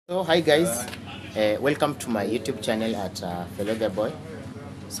So hi guys, welcome to my YouTube channel at Fellow the Boy.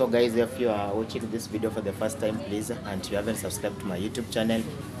 So guys, if you are watching this video for the first time, please, and you haven't subscribed to my YouTube channel,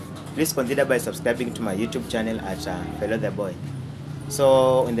 please consider by subscribing to my YouTube channel at Fellow the Boy.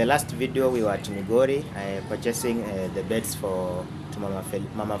 So in the last video, we were at Migori purchasing the beds for to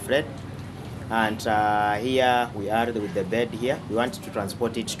Mama Fred, and here we are with the bed here. We want to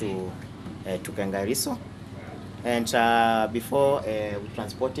transport it to Kangariso. And before we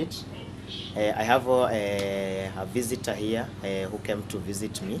transport it, I have a visitor here who came to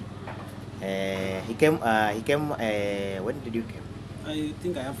visit me. He came. When did you come? I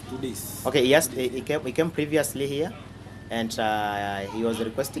think I have 2 days. Okay, yes, he came previously here, and he was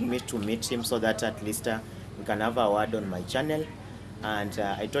requesting me to meet him so that at least we can have a word on my channel. And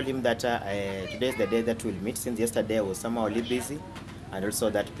I told him that today is the day that we'll meet, since yesterday I was somehow really busy, and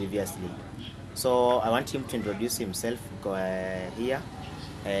also that previously. So I want him to introduce himself here,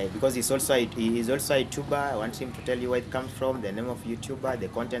 because he is also a YouTuber. I want him to tell you where it comes from, the name of YouTuber, the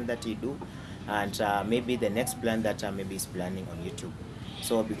content that he do, and maybe the next plan that maybe he's planning on YouTube.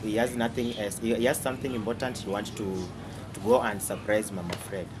 So he has nothing else. He has something important he wants to go and surprise Mama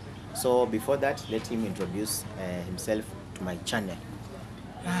Fred. So before that, let him introduce himself to my channel.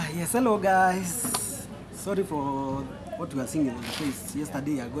 Yes, hello guys. Sorry for what we are seeing in the face.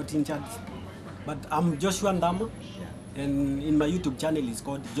 Yesterday I got injured, but I'm Joshua Ndama, and in my YouTube channel is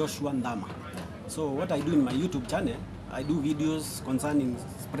called Joshua Ndama. So what I do in my YouTube channel, I do videos concerning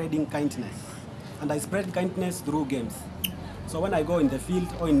spreading kindness, and I spread kindness through games. So when I go in the field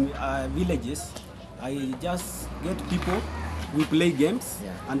or in villages, I just get people, we play games,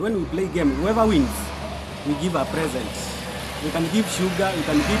 and when we play game, whoever wins, we give a present. We can give sugar, we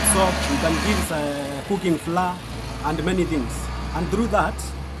can give soap, we can give cooking flour, and many things. And through that,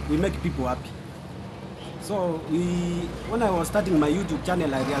 we make people happy. So when I was starting my YouTube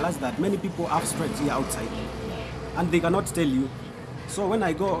channel, I realized that many people have stress here outside, and they cannot tell you. So when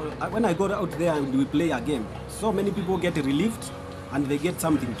I go out there and we play a game, so many people get relieved and they get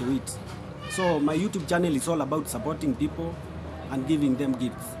something to eat. So my YouTube channel is all about supporting people and giving them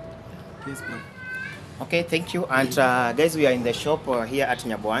gifts. Yes, please. Okay, thank you. And guys, we are in the shop here at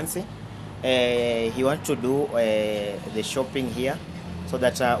Nyabohanse. He wants to do the shopping here so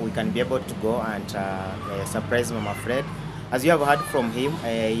that we can be able to go and surprise Mama Fred. As you have heard from him,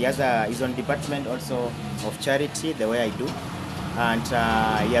 he has his own department also of charity, the way I do. And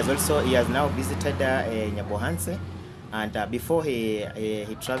he has now visited Nyabohanse. And before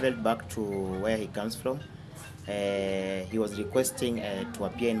he traveled back to where he comes from, he was requesting to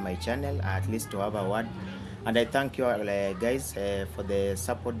appear in my channel, at least to have a word. And I thank you guys for the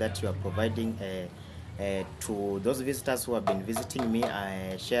support that you are providing to those visitors who have been visiting me,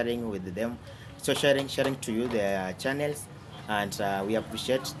 sharing with them, so sharing to you their channels, and we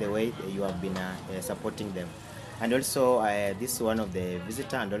appreciate the way you have been supporting them. And also this is one of the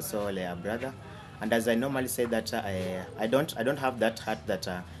visitor, and also a brother. And as I normally say that I don't have that heart that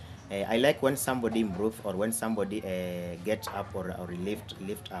I like when somebody improve, or when somebody get up or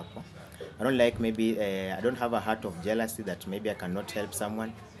lift up. I don't like, maybe I don't have a heart of jealousy that maybe I cannot help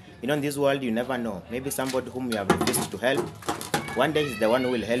someone. You know, in this world, you never know. Maybe somebody whom you have refused to help, one day is the one who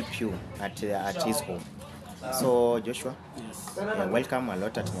will help you at his home. So Joshua, Yes. Welcome a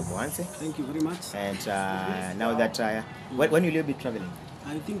lot at Nyabohanse. Thank you very much. And now that when will you be traveling?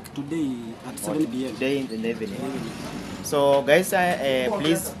 I think today at 7 p.m. Today in the evening. So guys,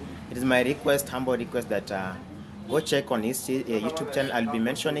 please, it is my request, humble request, that go check on his YouTube channel. I'll be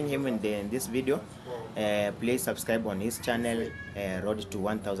mentioning him in this video. Please subscribe on his channel, road to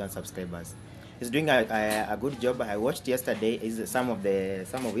 1,000 subscribers. He's doing a good job. I watched yesterday some of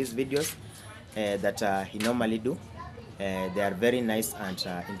his videos that he normally do. They are very nice and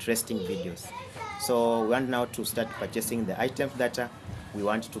interesting videos. So we want now to start purchasing the items that we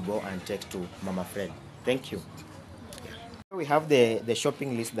want to go and take to Mama Fred. Thank you. We have the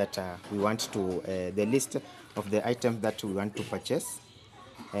shopping list that we want to, the list of the items that we want to purchase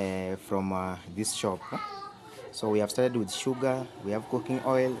from this shop. So we have started with sugar, we have cooking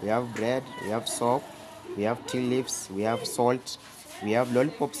oil, we have bread, we have soap, we have tea leaves, we have salt, we have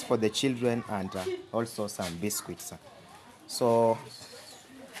lollipops for the children, and also some biscuits. So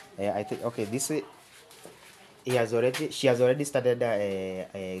I think, okay, this she has already started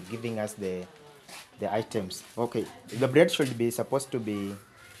giving us the items. Okay, the bread should be supposed to be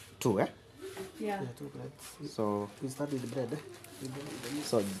 2, eh? Yeah, 2 breads. So We start with the bread.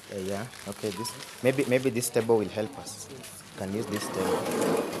 so yeah, okay, this maybe this table will help us. Can use this table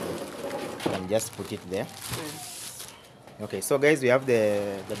and just put it there. Okay, so guys, we have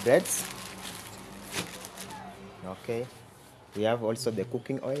the breads. Okay, We have also the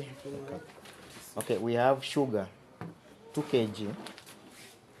cooking oil. Okay, we have sugar, 2 kg.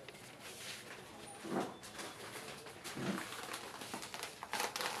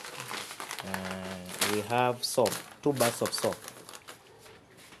 We have soap, 2 bars of soap.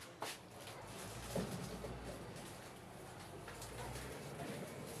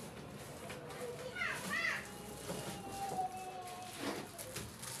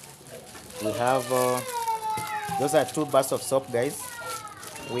 We have, those are 2 bars of soap, guys.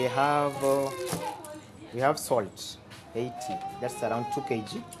 We have salt, 80. That's around 2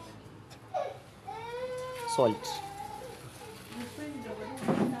 kg. Salt.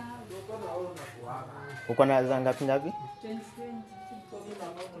 Uko na za ngapi ngapi?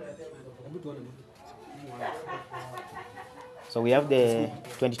 So we have the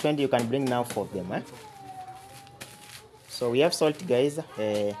 2020. You can bring now 4 of them, eh? So we have salt, guys,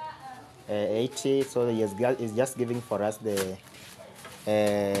 80. So is just giving for us the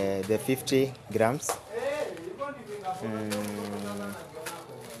 50 grams.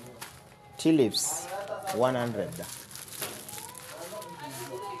 Tea leaves, 100.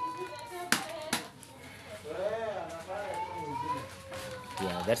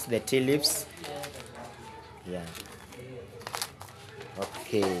 Yeah, that's the tea leaves. Yeah.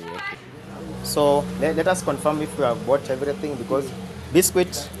 Okay. So let us confirm if we have bought everything, because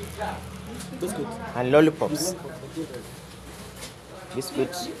biscuit and lollipops.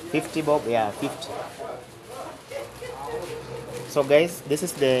 Biscuit 50 bob, yeah, 50. So guys, this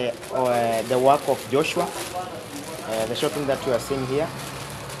is the work of Joshua, the shopping that you are seeing here,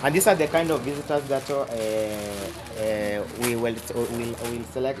 and these are the kind of visitors that we will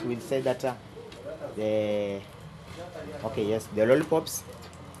select. We'll say that the lollipops,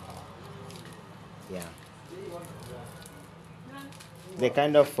 yeah, the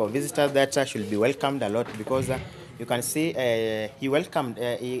kind of visitors that should be welcomed a lot, because you can see he welcomed,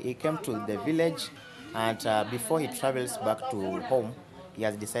 he came to the village, and before he travels back to home, he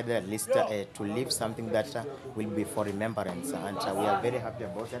has decided at least to leave something that will be for remembrance, and we are very happy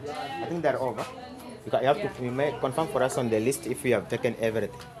about that. I think they're over. You may confirm for us on the list if we have taken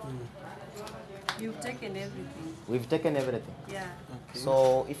everything. You've taken everything. We've taken everything. Yeah. Okay.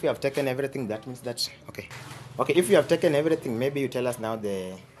 So if you have taken everything, that means that okay. If you have taken everything, maybe you tell us now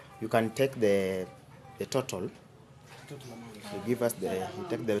you can take the total. You give us you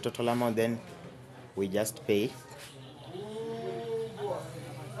take the total amount, then we just pay.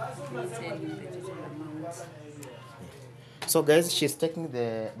 So guys, she's taking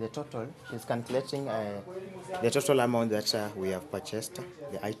the total. She's calculating the total amount that we have purchased,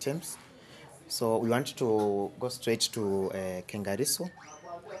 the items. So we want to go straight to Kengariso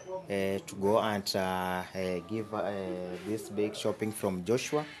to go and give this big shopping from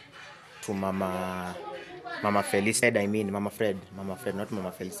Joshua to Mama Felicia. I mean Mama Fred, not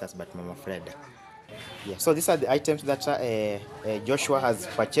Mama Felicitas, but Mama Fred. Yeah. So these are the items that Joshua has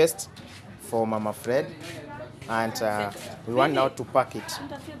purchased for Mama Fred, and we want now to pack it.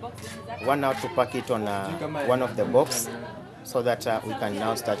 We want now to pack it on one of the box, so that we can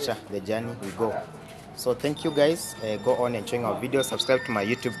now start the journey. We go. So thank you guys. Go on enjoying our video. Subscribe to my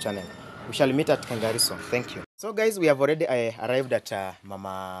YouTube channel. We shall meet at Kengariso. Thank you. So guys, we have already arrived at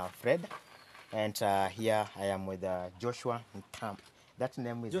Mama Fred, and here I am with Joshua Ntam. That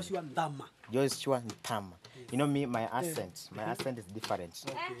name is Joshua Ndama. Joshua Ntam. You know me, my accent is different,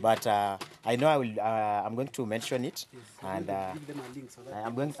 but I know I'm going to mention it, and Give them a link so that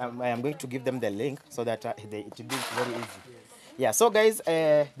I'm going to give them the link so that it will be very easy. Yeah. So guys,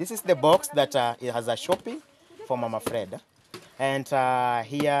 this is the box that it has a shopping for Mama Fred, and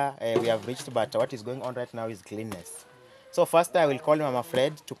here we have reached. But what is going on right now is cleanness. So first, I will call Mama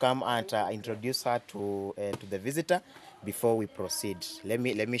Fred to come and introduce her to the visitor before we proceed. Let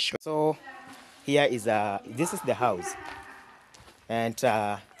me show. So here is this is the house, and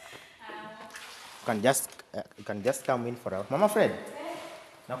you can just come in for a Mama Fred.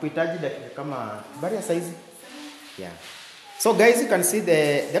 Nakuhitaji dakika kama bari ya size. Yeah. So guys, you can see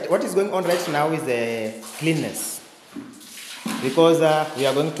that what is going on right now is the cleanness, because we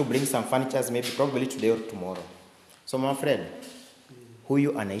are going to bring some furnitures, maybe probably today or tomorrow. So Mama Fred,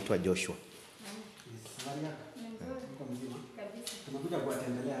 huyu anaitwa Joshua. tumekuja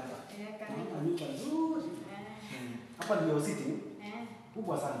kuwatembelea hapa. Naona nyumba nzuri. Hapa ndio sitting.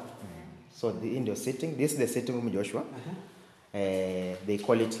 Kubwa sana. So the indoor sitting, this is the sitting room, Joshua. They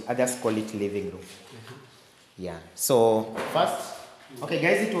call it, others call it living room. Yeah. So first, okay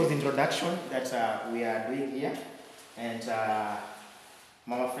guys, it was introduction that we are doing here, and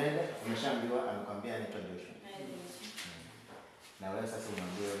Mama Fred umeshaambiwa amekwambia anaitwa Joshua. Na wewe sasa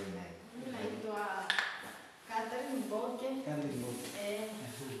unaambia wewe ni nani? Naitwa Catherine Mboke. Catherine Mboke.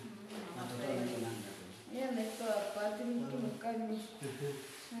 Mama friend. Yeye anaitwa Patrick Mukami.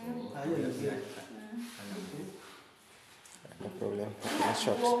 Ah, hiyo ni pia. No problem. Okay,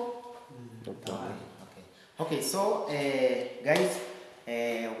 short. No problem. Okay, so guys,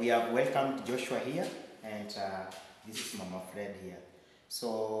 we have welcomed Joshua here, and this is Mama Fred here.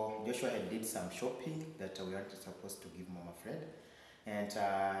 So Joshua had did some shopping that we are supposed to give Mama Fred, and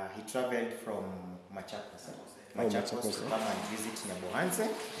he traveled from Machakos, Machakos to come and visit Nyabohanse,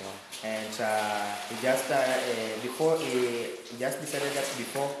 and he just he just decided that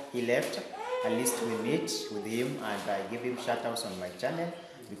before he left, at least we meet with him and I give him shout outs on my channel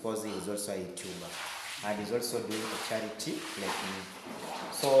because he is also a YouTuber and he's also doing a charity like me.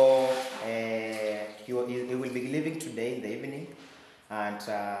 So he will be leaving today in the evening, and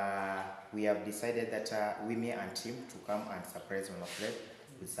we have decided that we, me and him, to come and surprise Mama Fred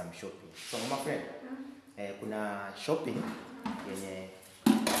with some shopping. So Mama Fred, kuna shopping yenye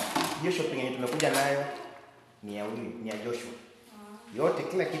hiyo shopping yenye tumekuja nayo ni ya huyu, ni ya Joshua. Yote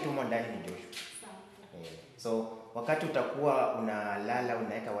kila kitu humo ndani ni Joshua. So wakati utakuwa unalala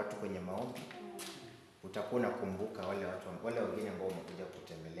unaweka watu kwenye maombi, utakuwa unakumbuka wale wengine ambao wamekuja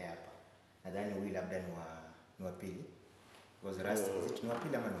kutembelea hapa. Nadhani huyu labda ni wa pili. Was Rust, is it ni wa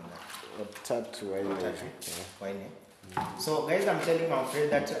pili ama ni Tatu waine. So guys, I'm telling my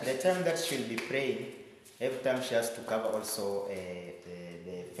friend that the time that she'll be praying, every time she has to cover also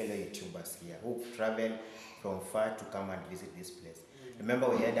the fellow YouTubers here who travel from far to come and visit this place. Remember,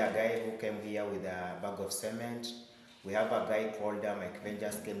 we had a guy who came here with a bag of cement. We have a guy called Mike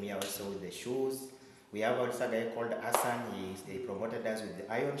Vengers came here also with the shoes. We have also a guy called Hassan. He promoted us with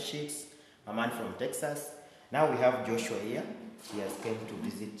the iron sheets. A man from Texas. Now we have Joshua here. He has came to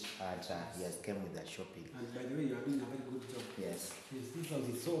visit and he has came with the shopping. And by the way, you are doing a very good job. Yes. This house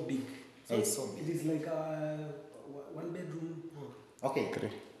is so big. It's so big. It is like a one bedroom. Okay. Three.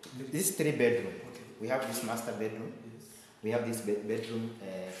 This is 3 bedroom. Okay. We have this master bedroom. Yes. We have this bedroom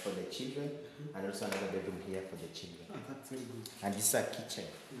for the children, and also another bedroom here for the children. Ah, that's very good. And this is a kitchen.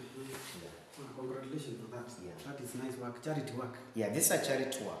 Ah, congratulations on that. Yeah. That is nice work, charity work. Yeah, this is a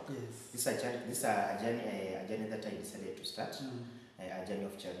charity work. Yes. This is a journey that I decided to start. A journey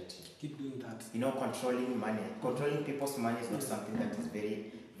of charity. Keep doing that. You know, controlling people's money is not something that is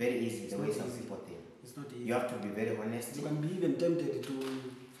very, very easy the way some people think. It's not easy. You have to be very honest. You can be even tempted to.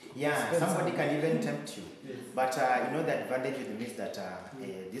 Yeah, spend somebody some- can even tempt you. Yes. But you know the advantage with me is that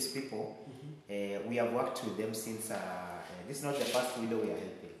these people, we have worked with them since, this is not the first widow we are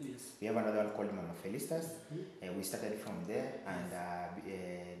helping. Yes. We have another one called Mama Felicitas. We started from there,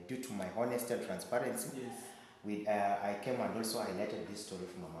 and due to my honesty and transparency, Yes. I came and also highlighted this story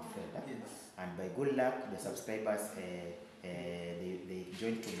from Mama Fred. Yes. And by good luck, the subscribers, they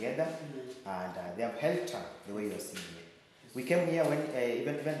joined together, and they have helped her the way you are seeing here. We came here when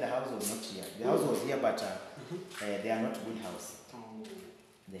even the house was not here. The house was here, but they are not good house.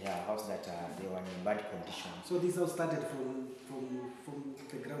 They are a house that they were in bad condition. So this house started from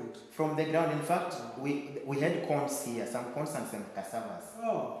the ground. From the ground, in fact, we had corns here, some corns and some cassavas.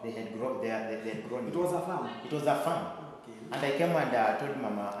 Oh. They had grown. They had grown. It was a farm. It was a farm. Okay. And I came and told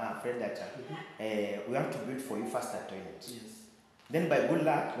Mama Fred that we want to build for you first a toilet. Yes. Then by good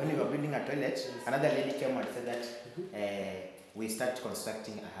luck, when we were building a toilet, another lady came and said that we start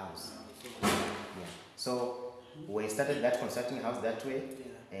constructing a house. Yeah. So we started that constructing a house that way.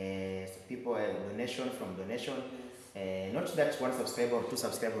 People donation from donation. Not that one subscriber or 2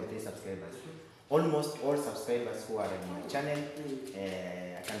 subscribers or 3 subscribers. Almost all subscribers who are on my channel,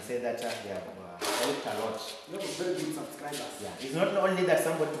 I can say that they have helped a lot. You have very good subscribers. Yeah. It's not only that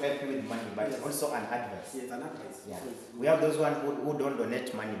somebody to help you with money, but also an advice. Yes, an advice. Yeah. So it's good. We have those ones who don't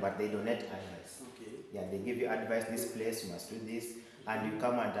donate money, but they donate advice. Okay. Yeah, they give you advice, this place, you must do this, and you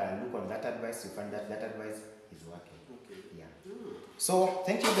come and look on that advice, you find that that advice is working. Okay. Yeah. So,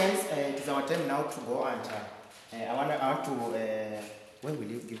 thank you guys. It is our time now to go, and I want to, when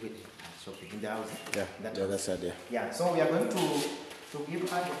will you give it shopping? In the house? Yeah, That the other side, yeah. Yeah, so we are going to give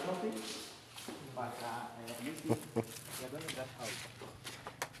her the shopping, but we are going to that house.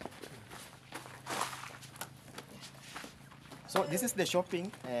 So this is the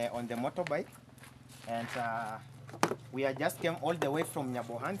shopping on the motorbike, and we are just came all the way from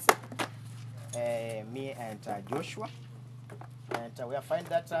Nyabohanse, me and Joshua, and we find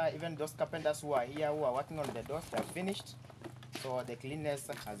that even those carpenters who are here who are working on the doors, they are finished, so the cleanliness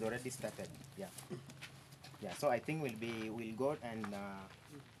has already started. Yeah, yeah. So I think we'll go and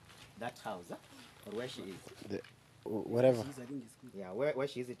that house, or where she is. Whatever. This, I think is good. Yeah, where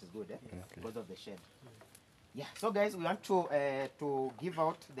she is, it is good, because of the shed. Yeah, so guys, we want to give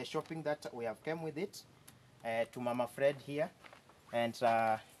out the shopping that we have came with it. to Mama Fred here, and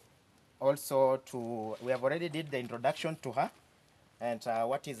also to, we have already did the introduction to her, and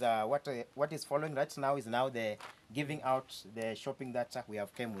what is following right now is now the giving out the shopping that we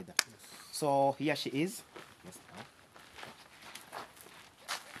have came with. So here she is. Yes, now.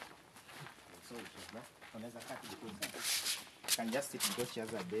 So she's back. Unaweza cut because you can just sit because she has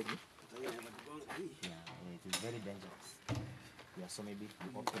a baby. Yeah, it is very dangerous. Yeah, so maybe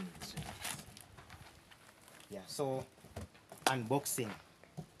we open it. Yeah, so unboxing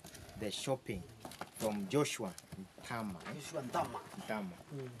the shopping from Joshua Ntama. Joshua Ntama. Ntama.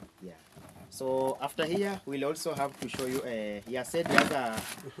 Yeah. So after here, we'll also have to show you. He has said he has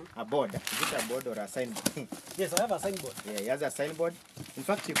a board. Is it a board or a signboard? Yes, I have a signboard. Yeah, he has a signboard. In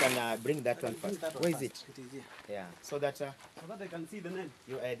fact, you can bring that one first. Where is it? It is here. Yeah, so that So that I can see the name.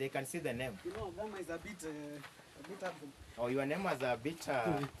 you they can see the name. You know, Gama is a bit up. Oh, your name was a bit.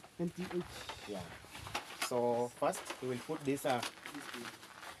 NTH. Yeah. So first, we will put this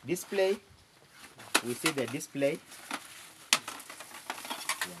display. We see the display.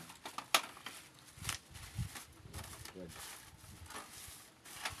 Yeah. Good.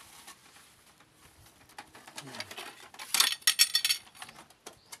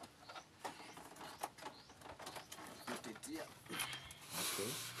 Put it here.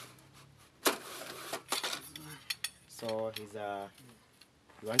 Okay. So he's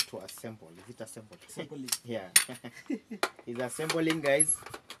you want to assemble? Is it assembled? Assembling. Yeah. He's assembling, guys.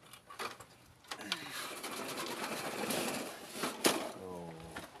 Oh,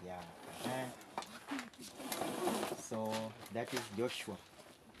 yeah. So that is Joshua.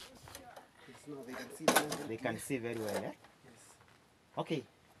 Yes, now they can see the name. They can see very well, eh? Yes. Okay.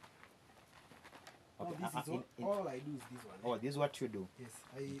 Now Okay. this is all I do is this one. Oh, this is what you do. Yes.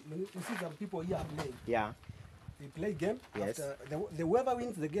 You see some people here playing. Yeah. We play game. Yes. After the whoever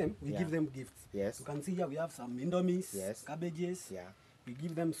wins the game, we Yeah. give them gifts. Yes. You can see here we have some indomies, Yes. cabbages. Yeah. We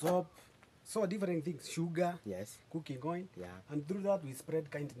give them soap, so different things, sugar, Yes. cooking oil. Yeah. And through that we spread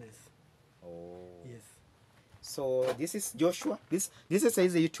kindness. Oh. Yes. So this is Joshua. This is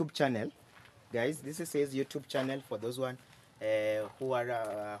his YouTube channel, guys. This is his YouTube channel for those one who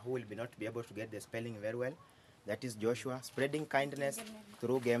will not be able to get the spelling very well. That is Joshua, spreading kindness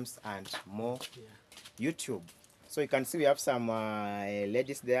through games and more. Yeah. YouTube. So you can see we have some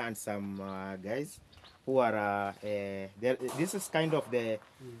ladies there and some guys who are there. This is kind of the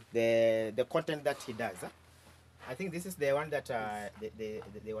content that he does. Huh? I think this is the one that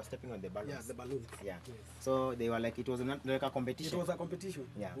they were stepping on the balloons. Yeah, the balloons. Yeah. Yes. So they were like, it was not like a competition. It was a competition.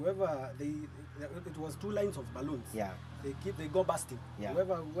 Yeah. Whoever it was 2 lines of balloons. Yeah. They go busting. Yeah.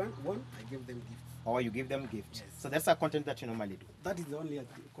 Whoever won, I give them gifts. Or you give them gifts. Yes. So that's a content that you normally do. That is the only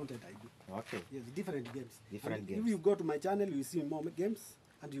content I do. Okay. Yes, different games. Different And games. If you go to my channel, you see more games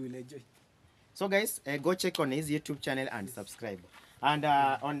and you will enjoy. So guys, go check on his YouTube channel and subscribe. And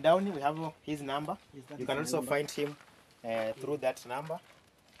on down we have his number. Yes, that You is can my also number. find him through that number.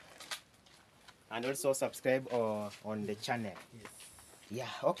 And also subscribe on the channel. Yes. Yeah,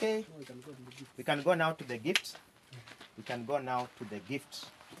 okay. Now we can go to the gift. We can go now to the gift. We can go now to the gift.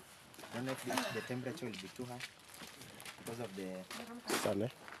 I don't know if the temperature will be too high because of the. Sun, eh?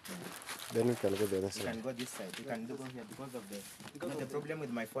 Then we can go the other You side. can go this side. You can go here because of the. Because the problem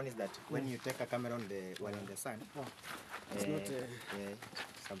with my phone is that when you take a camera on the while in the sun, Oh, it's not.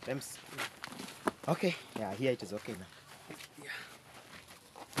 sometimes. Okay. Yeah, here it is okay now. Yeah.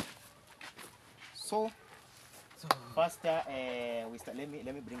 So So first, we start. Let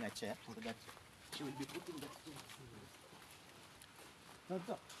me bring a chair so that she will be putting that. that's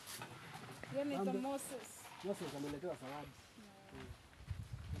all. Yanaitwa Moses. Moses ameletewa zawadi.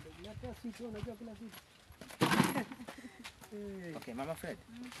 Letea sweet, wewe unajua kila kitu. Okay, Mama Fred.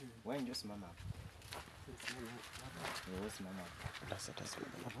 Why don't you simama hapo? Wewe simama hapo. That's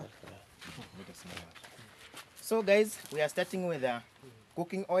Nita simama hapo. So guys, we are starting with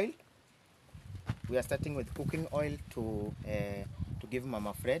cooking oil. We are starting with cooking oil to give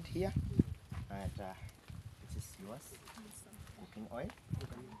Mama Fred here, and this is yours. Cooking oil.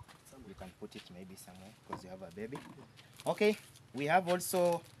 You can put it maybe somewhere because you have a baby. Okay, we have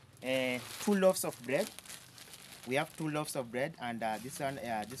also 2 loaves of bread. We have 2 loaves of bread, and this one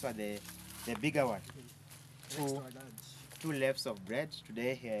the bigger one. Extra large. 2 loaves of bread.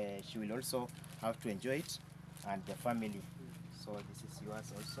 Today she will also have to enjoy it, and the family. So this is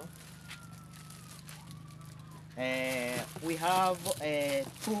yours also. We have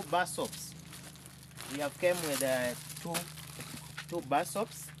 2 bar soaps. We have came with two bar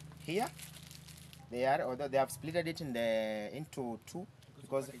soaps here. They are, although they have split it into 2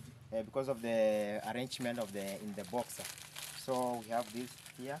 because of the arrangement of in the boxer. So we have this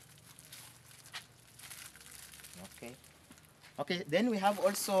here. Okay, then we have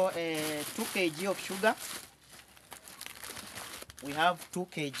also 2 kg of sugar. We have 2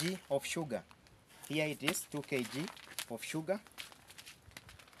 kg of sugar. Here it is, 2 kg of sugar.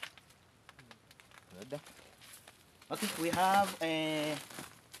 Good. Okay, we have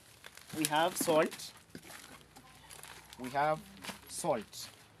salt. We have salt.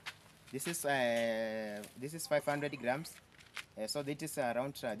 This is 500 grams. So this is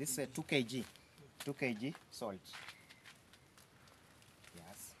around this is 2 kg. 2 kg salt.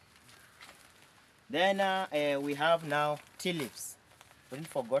 Yes. Then we have now tea leaves. We didn't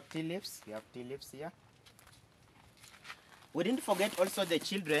forget tea leaves. We have tea leaves here. We didn't forget also the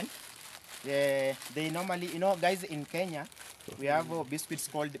children. They normally, you know, guys, in Kenya, we have biscuits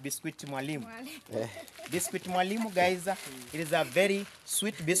called biscuit mwalimu. Biscuit mwalimu, guys, it is a very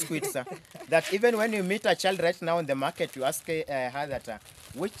sweet biscuit that even when you meet a child right now in the market, you ask her that,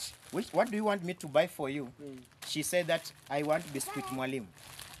 what do you want me to buy for you? She said that I want biscuit mwalimu.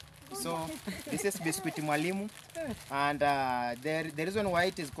 So this is biscuit mwalimu, and the reason why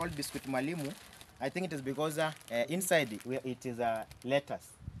it is called biscuit mwalimu, I think it is because inside it is lettuce.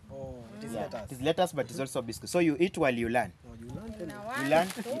 Oh, it is Yeah, lettuce. it is lettuce, but it's also biscuit. So you eat while you learn. Oh, you learned it. You learn,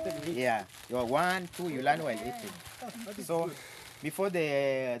 yeah. You're 1, 2, you learn while eating. So before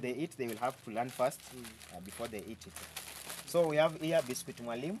they eat, they will have to learn first before they eat it. So we have here biscuit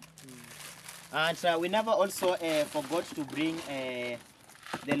mwalimu, and we never also forgot to bring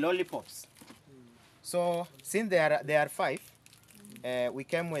the lollipops. So since there are 5, we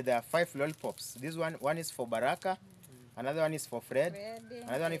came with 5 lollipops. This one is for Baraka, another one is for Fred,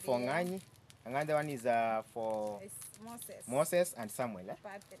 another one is for Ngani, another one is for Moses. Moses and Samuel.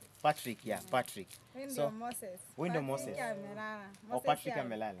 Patrick, yeah, Patrick. So Window Moses. Oh, Patrick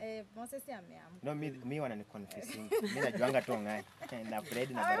amelala. Moses ameamka. No, me wanani confusing. Mimi najuanga tu Ngani na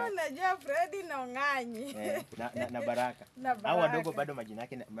Fred na Wewe Baraka. unajua Freddy na Ng'anyi. Na Baraka. Na Hao Baraka. wadogo bado majina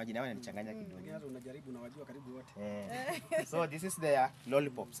yao yananichanganya kidogo. Lakini hata unajaribu na wajua karibu wote. So this is the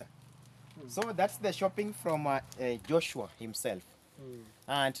lollipops. So that's the shopping from Joshua himself.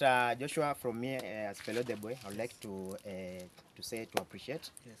 And Joshua, from me as Fellow the Boy, I would like to appreciate.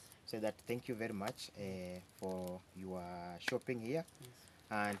 Yes. Say that thank you very much for your shopping here.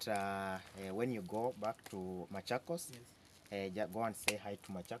 And when you go back to Machakos, just go and say hi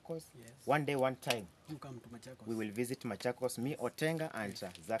to Machakos. Yes. One day, one time, You come to Machakos. we will visit Machakos, me, Otenga, and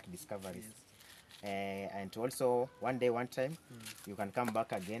Zach Discoveries. And also, one day, one time, you can come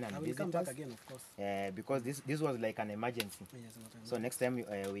back again and I will visit come us. back again, of course. Because this was like an emergency. Yes, what I'm So next time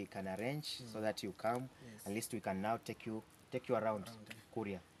we can arrange so that you come. Yes. At least we can now take you around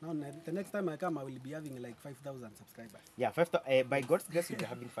Korea. Now, the next time I come, I will be having like 5,000 subscribers. Yeah, by God's grace, we'll be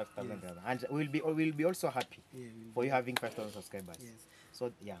having 5,000, and we'll be also happy Yeah, for you having 5,000 subscribers. Yes.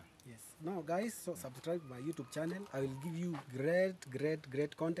 So yeah, Yes. Now, guys, so subscribe my YouTube channel. I will give you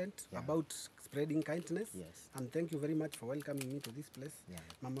great content about spreading kindness. Yes. And thank you very much for welcoming me to this place. Yeah.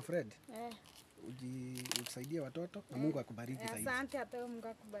 Mama Fred, usaidie watoto na Mungu akubariki zaidi. Asante, hata Mungu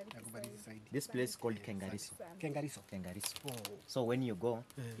akubariki. Akubariki zaidi. this place is called Kengariso. Kengariso. Kengariso. Oh, So when you go,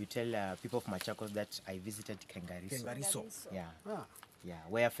 you tell people of Machakos that I visited Kengariso. Kengariso. Yeah, Ah, yeah,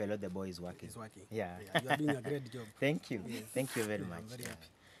 where Fellow the Boy is working. it's working. Yeah. You are doing a great job. Thank you. Thank you very much. I'm very happy.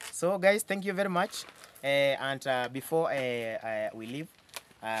 So guys, thank you very much. And before we leave,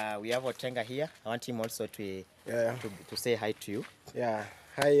 we have Otenga here. I want him also to say hi to you. Yeah.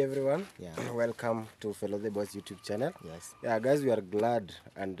 Hi everyone. Yeah. Welcome to Fellow the Boys YouTube channel. Yes. Yeah, guys, we are glad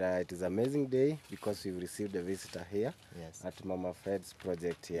and it is an amazing day because we've received a visitor here Yes. at Mama Fred's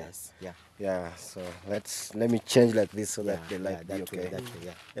project here. Yes. Yeah. Yeah. So let me change like this so that the Yeah, light be that way, okay. that way,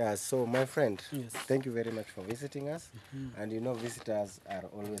 yeah. Yeah. So my friend, Yes. thank you very much for visiting us. And you know, visitors are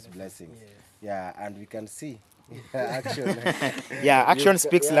always blessings. Yeah, and we can see action. Yeah, action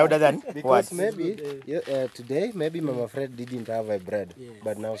speaks louder than Because words. maybe today, maybe Mama Fred didn't have a bread, Yes.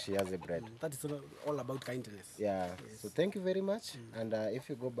 but now she has a bread. That is all about kindness. Yeah. So thank you very much. And if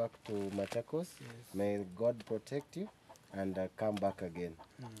you go back to Machakos, may God protect you and come back again.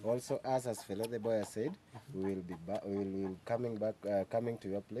 Also, us as Fellow the Boy has said, we will be coming to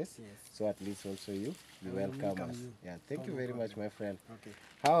your place. Yes. So at least also you will welcome welcome us. you. Yeah. Thank you No very much, problem. my friend. Okay.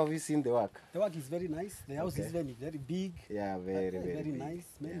 How have you seen the work? The work is very nice. The house is very big. Yeah, very big. nice,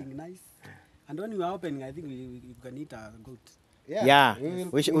 smelling nice. And when we are opening, I think we can eat a goat. Yeah, we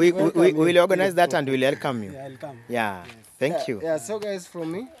we welcome will you. organize that and we'll welcome you. Yeah, I'll come. Yeah, thank you. Yeah, so guys,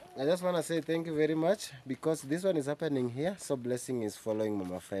 from me, I just want to say thank you very much because this one is happening here. So blessing is following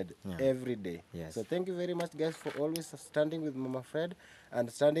Mama Fred every day. Yes. So thank you very much, guys, for always standing with Mama Fred and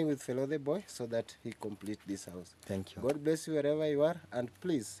standing with Fellow the Boy so that he complete this house. Thank you. God bless you wherever you are, and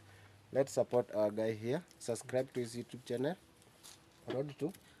please let's support our guy here. Subscribe to his YouTube channel road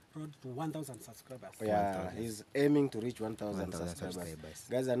to? Road to 1,000 subscribers. Yeah, he's aiming to reach 1,000 subscribers.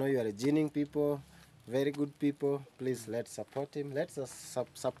 Guys, I know you are genuine people, very good people. Please let's support him. Let's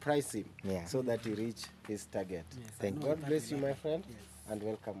surprise him Yeah. so that he reach his target. Yes, I Thank know God that bless will you, my happen. friend, Yes. and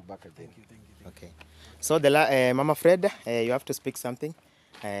welcome back again. Thank you, thank you. Okay. So Mama Fred, you have to speak something.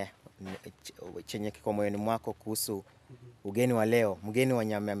 Chenye kiko moyoni mwako kuhusu ugeni wa leo, mgeni wa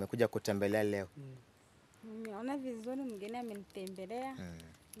Nyame amekuja kutembelea leo. Nimeona vizuri, mgeni amenitembelea.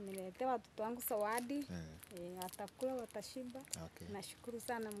 Nimeletea watoto wangu zawadi. Watakula, watashiba. Okay. Nashukuru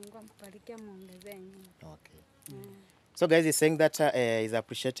sana, Mungu ambariki, amuongezee nyingi. Okay. So guys, he's saying that he's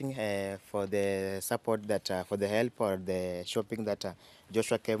appreciating for the support that for the help or the shopping that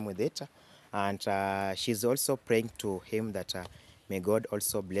Joshua came with it, and she's also praying to him that may God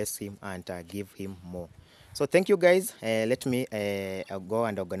also bless him and give him more. So thank you guys. Let me go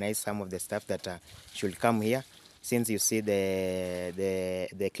and organize some of the stuff that should come here, since you see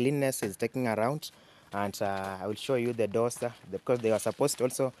the cleanness is taking around. And I will show you the doors because they were supposed to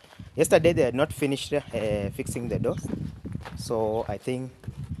also, yesterday they had not finished fixing the doors. So I think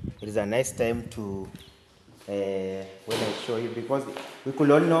it is a nice time to when I show you, because we could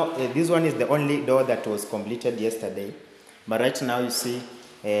all know this one is the only door that was completed yesterday. But right now you see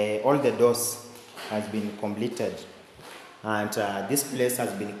all the doors has been completed, and this place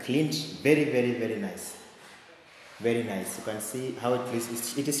has been cleaned. Very, very, very nice. Very nice. You can see how it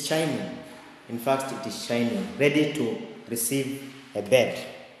is. It is shining. In fact, it is shining, ready to receive a bed.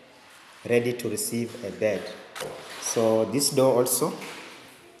 Ready to receive a bed. So this door also,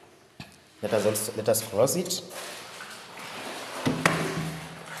 let us close it.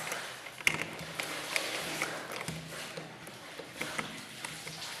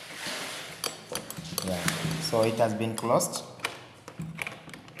 Yeah. So it has been closed.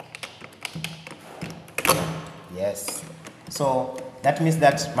 Yes. So that means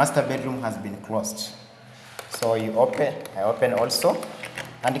that master bedroom has been closed. So you open, I open also.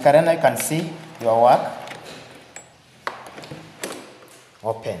 And Karena, you can see your work.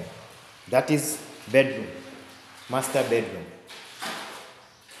 Open. That is bedroom, master bedroom.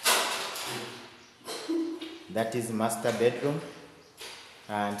 That is master bedroom.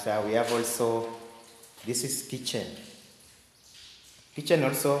 And we have also, this is kitchen. Kitchen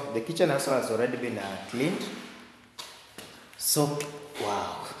also, the kitchen also has already been cleaned. So,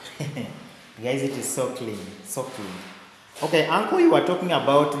 wow. Guys, it is so clean, so clean. Okay, Uncle, you were talking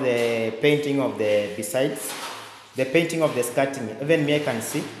about the painting of the, besides the painting of the skirting. Even me, I can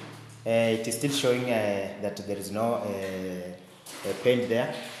see it is still showing that there is no paint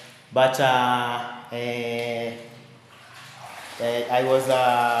there. But I was,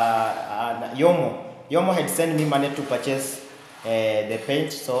 Yomo had sent me money to purchase the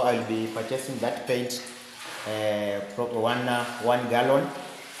paint, so I'll be purchasing that paint, one gallon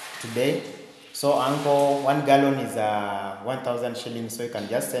today. So Uncle, 1 gallon is 1,000 shillings, so you can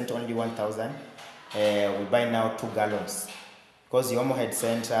just send only 1,000. We buy now 2 gallons because Yomo had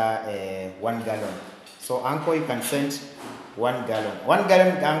sent 1 gallon. So Uncle, you can send 1 gallon. 1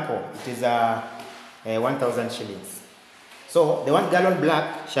 gallon, Uncle, it is 1,000 shillings. So the 1 gallon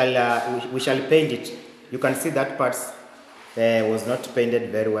black we shall paint it. You can see that part was not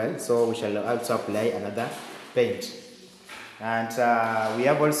painted very well, so we shall also apply another paint. And we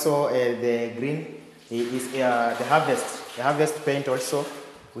have also the green is the harvest paint also.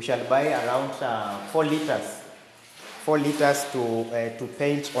 We shall buy around 4 liters. 4 liters to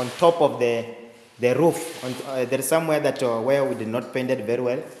paint on top of the roof. There is somewhere that where we did not paint it very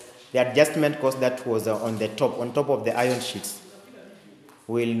well. The adjustment cost that was on top of the iron sheets.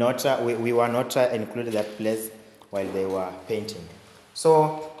 We were not included that place while they were painting.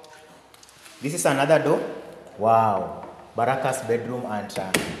 So this is another door. Wow. Baraka's bedroom and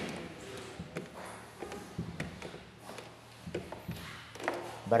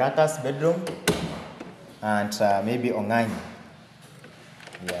Baraka's bedroom and maybe Ongani.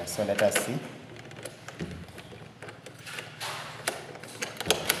 Yeah, so let us see.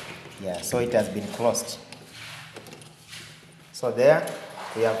 Yeah, so it has been closed. So there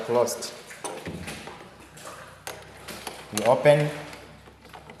we have closed. We open.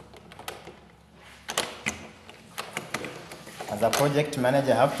 As a project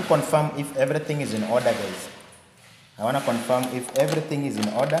manager, I have to confirm if everything is in order, guys. I want to confirm if everything is in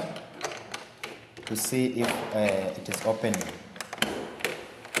order to see if it is open.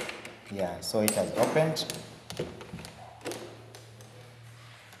 Yeah, so it has opened.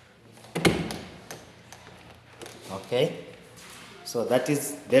 Okay, so that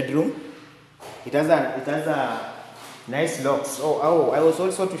is bedroom. It has a nice locks. Oh, I was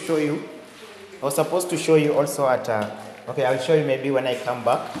also to show you. I was supposed to show you also at Okay, I'll show you maybe when I come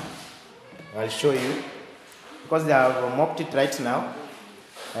back. I'll show you because they have mopped it right now.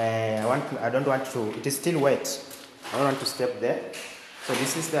 I don't want to. It is still wet. I don't want to step there. So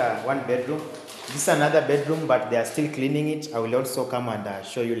this is the one bedroom. This is another bedroom, but they are still cleaning it. I will also come and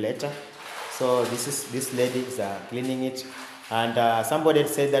show you later. So this lady is cleaning it, and somebody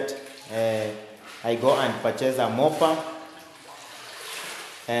said that I go and purchase a mopper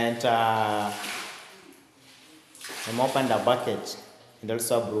and a mop and a bucket and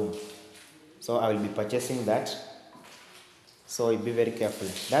also a broom. So I will be purchasing that. So you be very careful.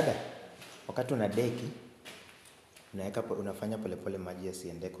 Dada, wakati una deki, unafanya polepole maji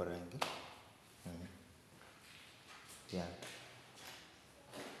yasiende kwa rangi. Yeah.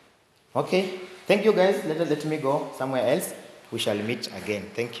 Okay, thank you guys. Let me go somewhere else. We shall meet again.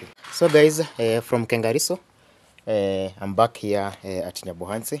 Thank you. So guys, from Kengariso, I'm back here at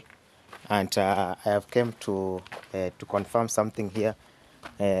Nyabohansi, and I have came to confirm something here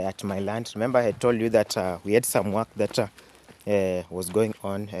at my land. Remember, I told you that we had some work that was going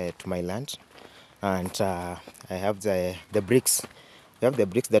on to my land, and I have the bricks. We have the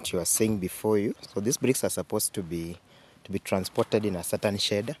bricks that you are seeing before you. So these bricks are supposed to be transported in a certain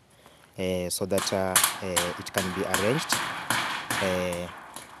shed, so that it can be arranged.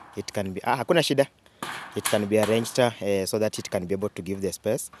 It can be hakuna shida. It can be arranged so that it can be able to give the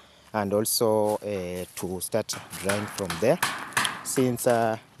space, and also to start drying from there, since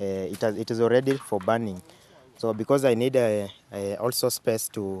it is already for burning. So because I need also space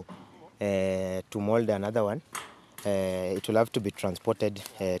to mold another one, it will have to be transported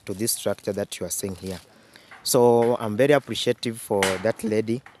to this structure that you are seeing here. So I'm very appreciative for that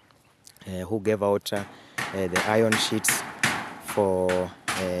lady who gave out the iron sheets for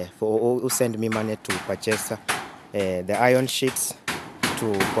who sent me money to purchase the iron sheets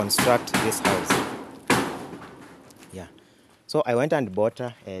to construct this house. Yeah. So I went and bought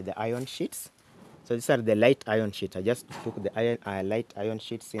the iron sheets. So these are the light iron sheets. I just took the light iron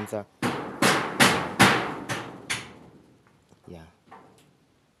sheets since yeah.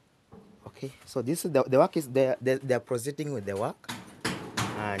 Okay. So this is the work is they are proceeding with the work,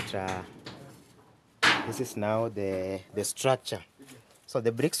 and this is now the structure. So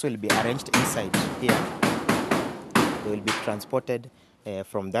the bricks will be arranged inside here. They will be transported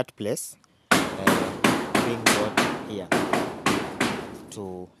from that place, being brought here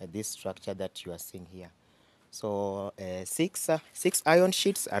to this structure that you are seeing here. So 6 iron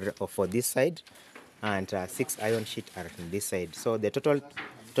sheets are for this side, and 6 iron sheets are on this side. So the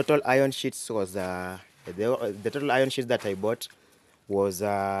total iron sheets was the total iron sheets that I bought was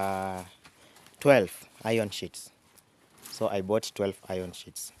 12 iron sheets. So I bought 12 iron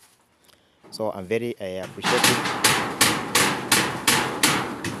sheets. So I'm very appreciative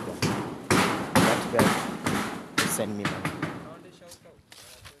that guy send me money.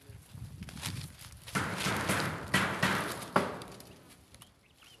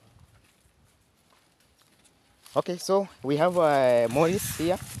 Okay, so we have Morris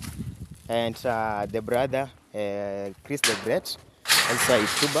here, and the brother Chris the Great, also a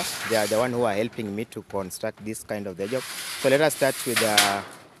YouTuber. They are the one who are helping me to construct this kind of the job. So let us start with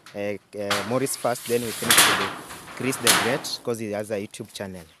Morris first, then we finish with Chris the Great, because he has a YouTube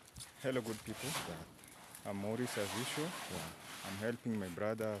channel. Hello, good people. I'm Maurice as usual. I'm helping my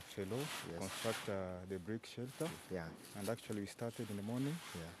brother Fellow construct the brick shelter. Yeah. And actually we started in the morning.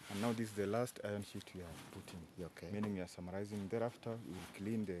 Yeah. And now this is the last iron sheet we have put in. Okay. Meaning we are summarizing. Thereafter we will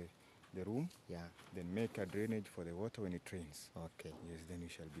clean the room. Yeah. Then make a drainage for the water when it rains. Okay. Yes, then we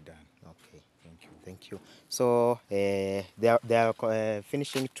shall be done. Okay. Thank you. Thank you. So they are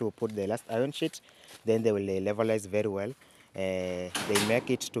finishing to put the last iron sheet. Then they will levelize very well. They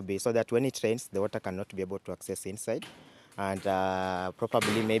make it to be so that when it rains, the water cannot be able to access inside. And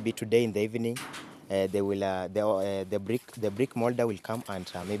probably maybe today in the evening, they will the brick molder will come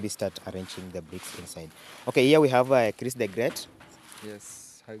and maybe start arranging the bricks inside. Okay, here we have Chris the Great.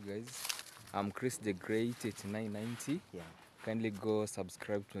 Yes, hi guys. I'm Chris the Great 8990. Yeah. Kindly go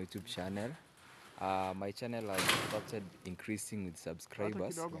subscribe to my YouTube channel. My channel has started increasing with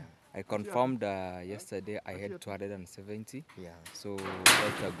subscribers. Yeah. I confirmed yesterday I had 270. Yeah. So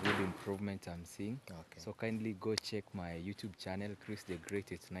that's a good improvement I'm seeing. Okay. So kindly go check my YouTube channel, Chris the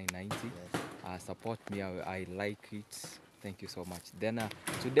Great 8990. Yes. Support me, I like it. Thank you so much. Then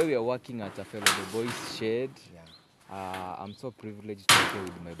today we are working at a fellow the boys shed. Yeah. I'm so privileged to be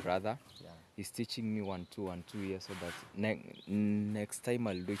with my brother. Yeah. He's teaching me 1, 2, and 2 years, so that next time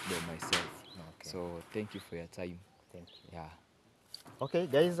I'll do it by myself. Okay. So thank you for your time. Thank you. Yeah. Okay,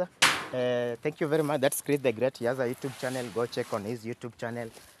 guys, thank you very much. That's Chris the Great. He has a YouTube channel. Go check on his YouTube channel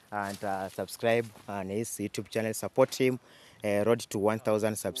and subscribe on his YouTube channel. Support him. Road to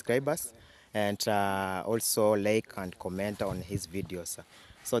 1,000 subscribers, and also like and comment on his videos.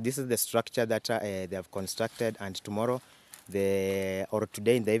 So this is the structure that they have constructed, and tomorrow, or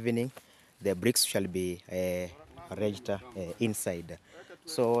today in the evening, the bricks shall be arranged inside.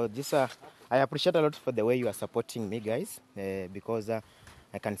 So this I appreciate a lot for the way you are supporting me, guys, because I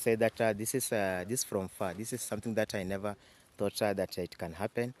can say that this is from far. This is something that I never thought that it can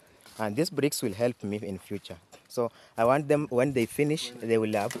happen, and these bricks will help me in future. So I want them, when they finish, they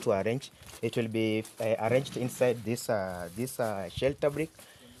will have to arrange. It will be arranged inside this shelter brick,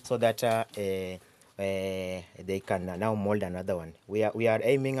 so that they can now mold another one. We are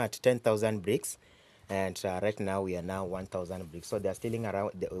aiming at 10,000 bricks, and right now we are now 1,000 bricks. So they are still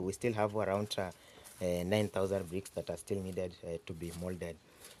around. We still have around 9,000 bricks that are still needed to be molded.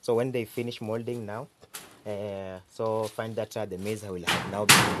 So when they finish molding now, so find that the maize will have now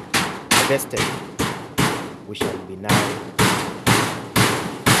been harvested. We shall be now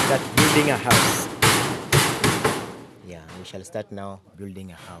start building a house. Yeah, we shall start now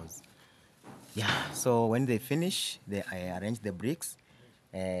building a house. Yeah, so when they finish, I arrange the bricks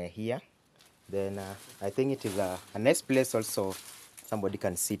here. Then I think it is a nice place also. Somebody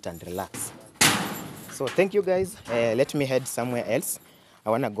can sit and relax. So thank you, guys. Let me head somewhere else. I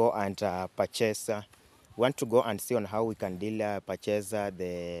want to go and purchase. Want to go and see on how we can purchase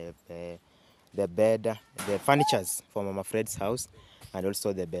the bed, the furnitures for Mama Fred's house, and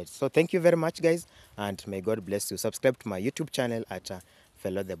also the bed. So thank you very much, guys, and may God bless you. Subscribe to my YouTube channel at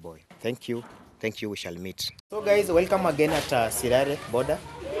Fellow the Boy. Thank you. Thank you. We shall meet. So guys, welcome again at Sirare border.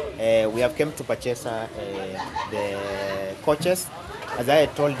 We have come to purchase the coaches. As I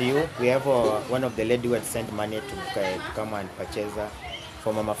told you, we have one of the lady who had sent money to come and purchase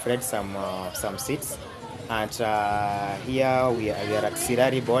for Mama Fred some seats. And here we are at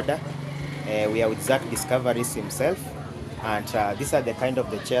Sirari border. We are with Zach Discoveries himself, and these are the kind of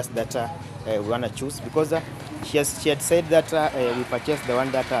the chairs that we want to choose, because she had said that we purchased the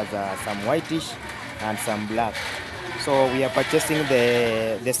one that has some whitish and some black. So we are purchasing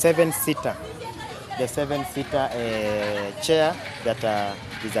the 7-seater, chair that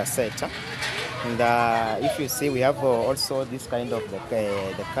is a set. And if you see, we have also this kind of the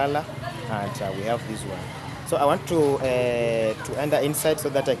color, and we have this one. So I want to enter inside so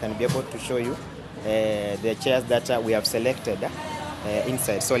that I can be able to show you the chairs that we have selected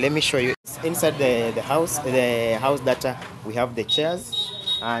inside. So let me show you inside the house that we have the chairs,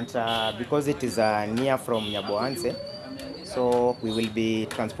 and because it is near from Nyabohanse, so we will be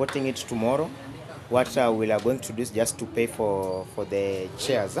transporting it tomorrow. What we are going to do is just to pay for the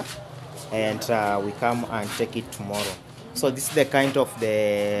chairs, and we come and take it tomorrow. So this is the kind of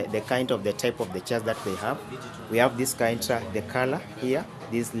the type of the chairs that they have. We have this kind, the color here,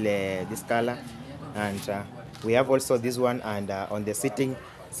 this color, and we have also this one. And on the sitting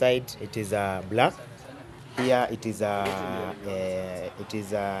side, it is black. Here it is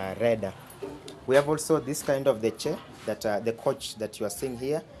red. We have also this kind of the chair that the coach that you are seeing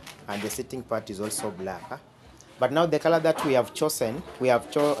here, and the sitting part is also black. But now the color that we have chosen,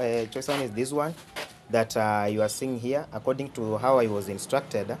 chosen is this one that you are seeing here. According to how I was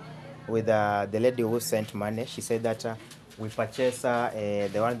instructed with the lady who sent money, she said that we purchase the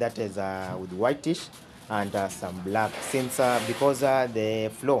one that is with whitish and some black, since because the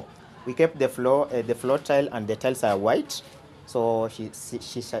floor, we kept the floor tile, and the tiles are white. So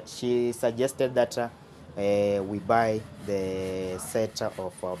she suggested that we buy the set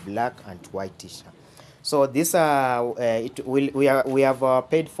of black and whitish. So this we have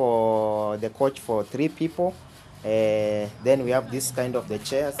paid for the coach for 3 people. Then we have this kind of the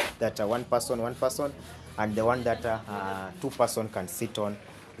chairs that one person, and the one that 2 person can sit on,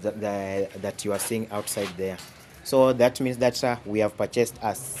 that you are seeing outside there. So that means that we have purchased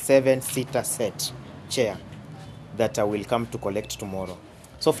a 7-seater set chair that will come to collect tomorrow.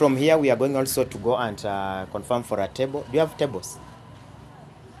 So from here we are going also to go and confirm for a table. Do you have tables?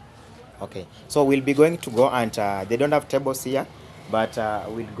 Okay, so we'll be going to go and they don't have tables here, but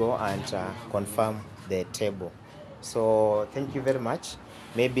we'll go and confirm the table. So thank you very much.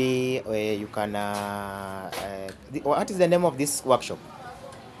 Maybe you can what is the name of this workshop?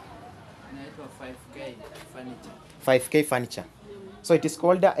 5K furniture. 5K furniture. So it is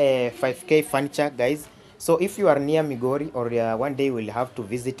called 5K furniture, guys. So if you are near Migori, or one day you will have to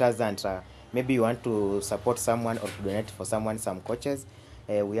visit us, and maybe you want to support someone or to donate for someone some coaches,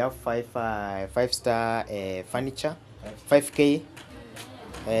 we have 5-star furniture, 5K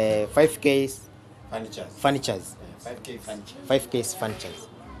furnitures. 5K furnitures.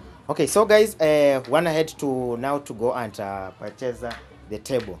 Okay, so guys, one ahead to now to go and purchase the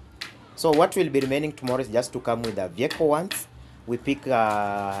table. So what will be remaining tomorrow is just to come with the vehicle once. We pick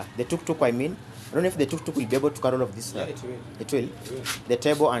the tuk-tuk, I mean. I don't know if the tuk-tuk will be able to carry all of this. Yeah, it will. It will? It will. The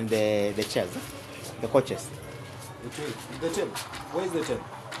table and the chairs, the coaches. It will. The table. Where is the table?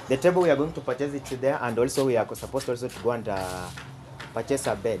 The table, we are going to purchase it there, and also we are supposed also to go and purchase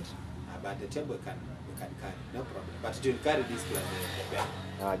a bed. But the table we can carry, no problem. But it will carry this plus the bed.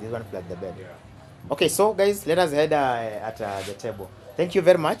 This one plus the bed. Yeah. Okay, so guys, let us head at the table. Thank you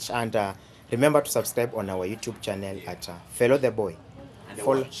very much, and remember to subscribe on our YouTube channel at Fellow the Boy. And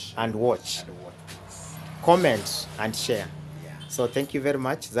Follow watch. and watch, And what? comment and share. Yeah. So thank you very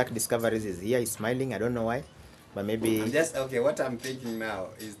much. Zach Discoveries is here. He's smiling. I don't know why, but maybe I'm just okay. What I'm thinking now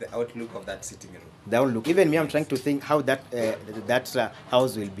is the outlook of that sitting room. that look. Even me, I'm trying to think how that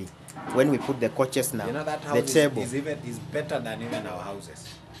house will be when we put the coaches now. You know that the house table is better than even our houses.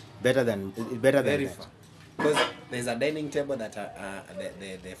 better than Very that. far. Because there's a dining table that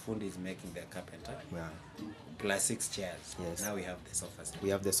the food is making, the carpenter, Yeah. plus 6 chairs. Yes. Now we have the sofa set. We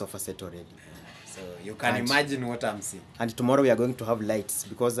have the sofa set already. So you can And- imagine what I'm seeing. And tomorrow we are going to have lights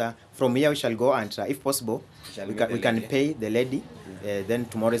because from here we shall go and if possible Shall we we can, the we can lady? pay the lady. Then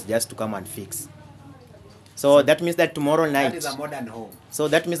tomorrow is just to come and fix. So that means that tomorrow That night. is a modern home. So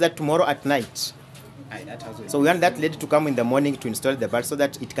that means that tomorrow at night. Aye, that house will So we want that lady to come in the morning to install the bulb so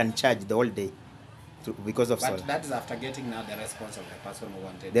that it can charge the whole day because of solar. But that is after getting now the response of the person who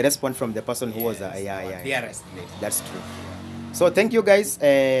wanted. The response from the person who was Yes, yeah. our dearest lady. That's true. So thank you guys.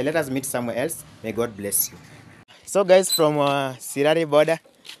 Let us meet somewhere else. May God bless you. So guys, from Sirari border,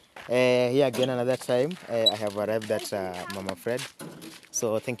 here again another time. I have arrived at Mama Fred.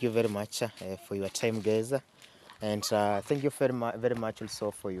 So thank you very much for your time, guys, and thank you very much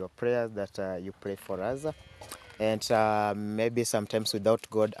also for your prayers that you pray for us. And maybe sometimes without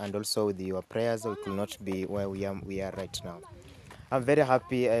God and also with your prayers, we could not be where we are right now. I'm very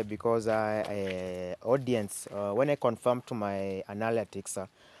happy because audience, when I confirm to my analytics,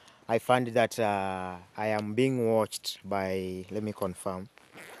 I find that I am being watched by, let me confirm.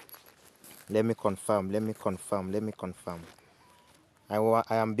 I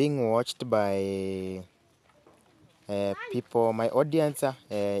am being watched by people. My audience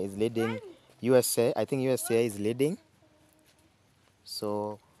is leading USA. I think USA is leading.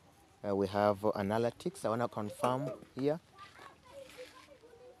 So we have analytics. I want to confirm here.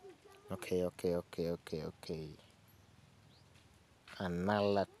 Okay.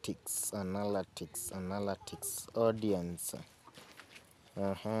 Analytics, audience.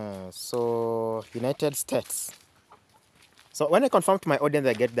 So United States. So when I confirm to my audience,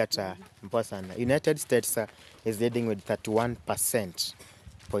 I get that person. United States is leading with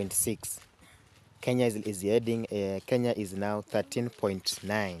 31.6. Kenya is leading. Kenya is now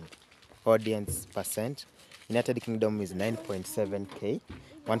 13.9 audience percent. United Kingdom is 9.7k,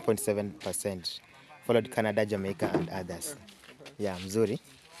 1.7%. Followed Canada, Jamaica, and others. Yeah, mzuri.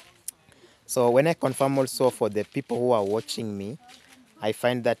 So when I confirm also for the people who are watching me, I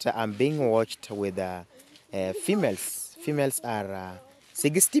find that I'm being watched with females. Females are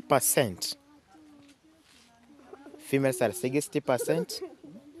 60%. Females are 60%.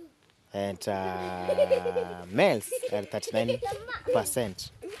 And males are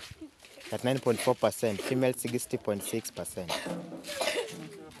 39%. 39.4%. Females 60.6%.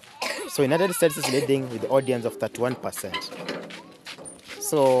 So United States is leading with the audience of 31%.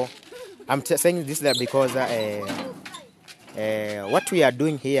 So I'm saying this there because what we are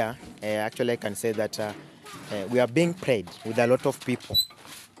doing here, actually I can say that we are being prayed with a lot of people.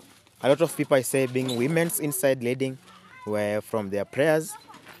 A lot of people, I say, being women's inside leading were from their prayers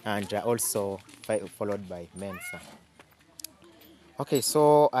and also followed by men. Okay,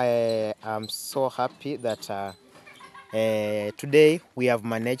 so I am so happy that today we have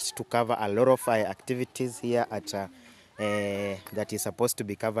managed to cover a lot of activities here at that is supposed to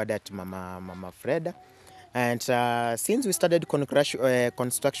be covered at Mama Fred. And since we started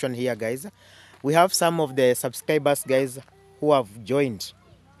construction here, guys, we have some of the subscribers, guys, who have joined.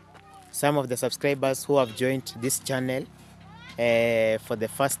 Some of the subscribers who have joined this channel for the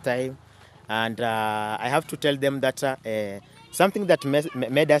first time. And I have to tell them that something that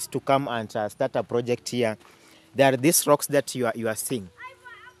made us to come and start a project here, there are these rocks that you are seeing.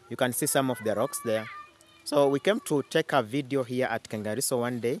 You can see some of the rocks there. So we came to take a video here at Kangariso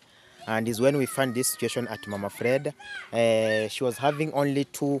one day, and is when we found this situation at Mama Fred. She was having only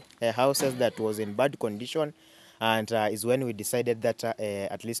 2 houses that was in bad condition, and is when we decided that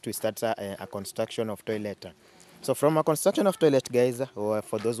at least we start a construction of toilet. So from a construction of toilet, guys, or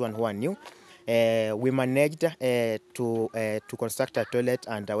for those one who are new, we managed to construct a toilet,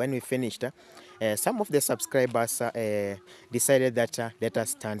 and when we finished, some of the subscribers decided that let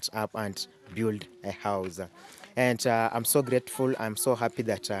us stand up and build a house. And I'm so grateful, I'm so happy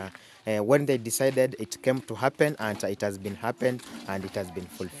that when they decided, it came to happen, and it has been happened, and it has been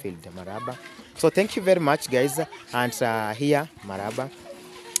fulfilled. Maraba. So thank you very much, guys. And here, Maraba,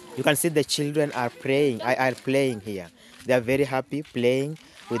 you can see the children are playing. Are playing here. They are very happy playing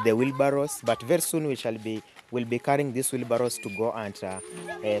with the wheelbarrows. But very soon we'll be carrying these wheelbarrows to go and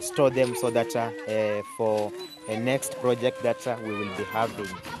store them, so that for a next project that we will be having.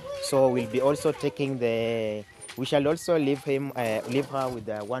 So we'll be also taking the. We shall also leave her with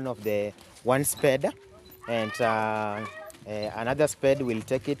one spade, and another spade will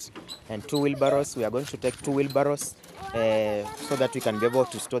take it, and 2 wheelbarrows. We are going to take 2 wheelbarrows so that we can be able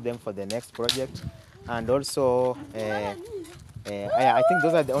to store them for the next project. And also I think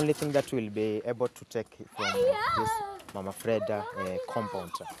those are the only things that we'll be able to take from this Mama Fred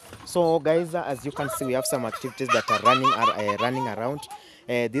compound. So guys, as you can see, we have some activities that are running around.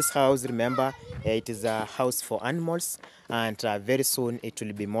 This house, remember, it is a house for animals, and very soon it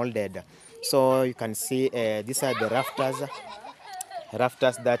will be molded. So you can see these are the rafters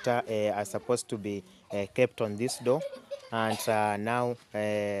that are supposed to be kept on this door. And now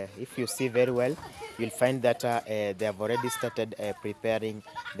if you see very well, you'll find that they have already started preparing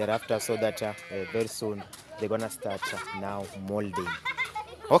the rafters, so that very soon they're gonna start now molding.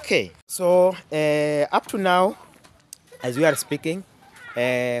 Okay, so up to now, as we are speaking,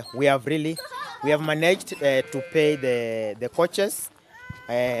 we have managed to pay the coaches.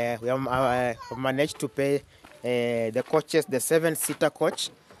 We have managed to pay the coaches, the 7-seater coach,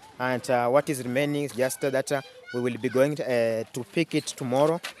 and what is remaining is just that we will be going to pick it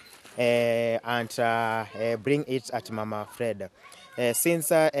tomorrow and bring it at Mama Fred. Since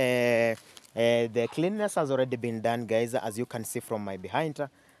the cleanliness has already been done, guys, as you can see from my behind,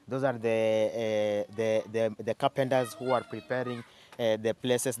 those are the carpenters who are preparing the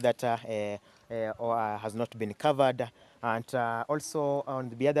places that has not been covered. And also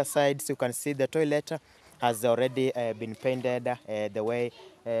on the other side, so you can see the toilet has already been painted the way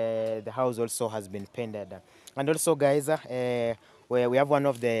the house also has been painted. And also, guys, we have one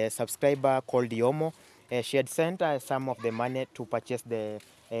of the subscriber called Yomo. She had sent some of the money to purchase the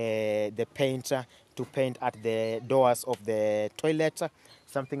paint to paint at the doors of the toilet,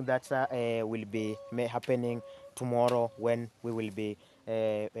 something that will be happening tomorrow when we will be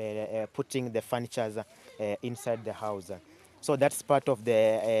putting the furnitures inside the house. So that's part of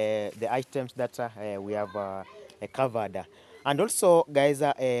the items that we have covered. And also, guys,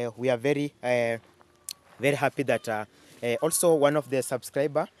 we are very happy that also one of the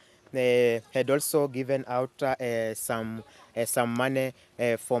subscriber had also given out some money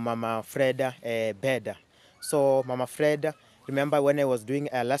for Mama Fred bed. So Mama Fred, remember when I was doing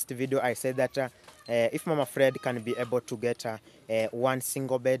a last video, I said that if Mama Fred can be able to get one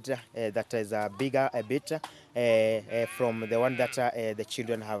single bed that is bigger a bit from the one that the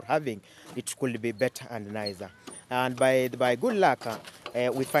children are having, it could be better and nicer. And by good luck,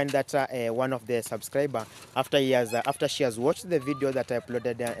 we find that one of the subscriber, after she has watched the video that I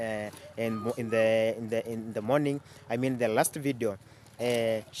uploaded in the morning, I mean the last video,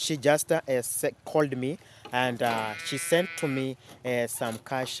 she just called me, and she sent to me some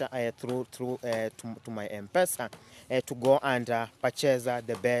cash through to my M-Pesa to go and purchase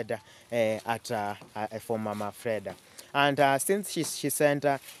the bed for Mama Fred. And since she sent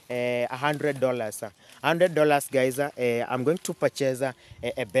 $100, guys, I'm going to purchase a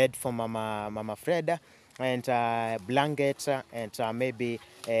bed for Mama Fred, and blanket, and maybe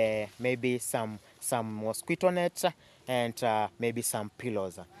some mosquito nets, and maybe some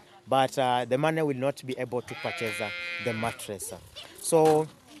pillows. But the money will not be able to purchase the mattress. So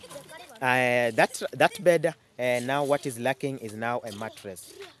that bed, now what is lacking is now a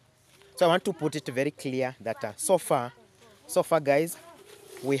mattress. So I want to put it very clear that so far, guys,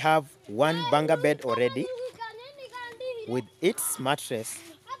 we have one banga bed already with its mattress,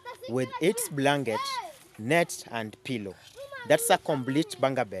 with its blanket, net, and pillow. That's a complete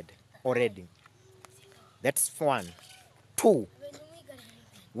banga bed already. That's one. Two,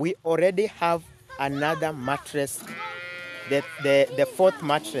 we already have another mattress, the fourth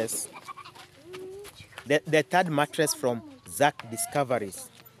mattress, the third mattress from Zach Discoveries.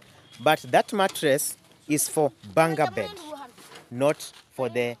 But that mattress is for banga bed, not for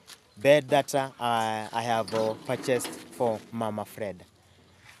the bed that I have purchased for Mama Fred.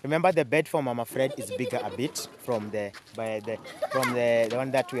 Remember, the bed for Mama Fred is bigger a bit from the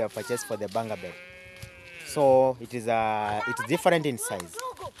one that we have purchased for the banga bed. So it's different in size.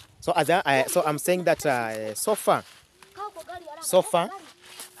 So I'm saying that so far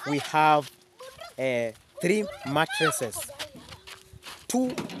we have 3 mattresses,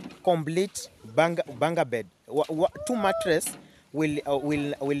 2 complete banger bed. 2 mattress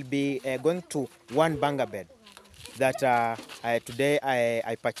will be going to 1 banger bed that today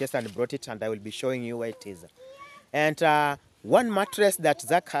I purchased and brought it, and I will be showing you where it is. And 1 mattress that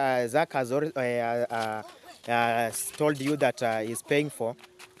Zach has already told you that he's paying for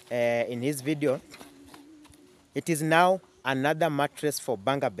in his video, it is now another mattress for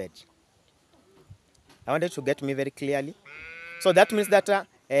banger bed. I wanted to get me very clearly. So that means that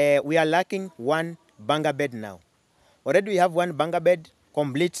we are lacking 1 banger bed now. Already we have 1 banger bed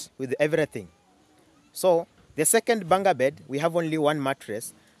complete with everything. So the second banger bed, we have only 1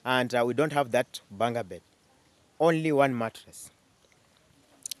 mattress, and we don't have that banger bed. Only 1 mattress.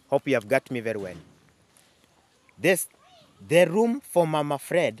 Hope you have got me very well. The room for Mama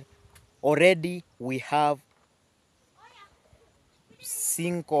Fred, already we have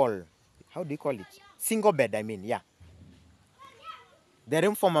single, how do you call it? Single bed, I mean, yeah. The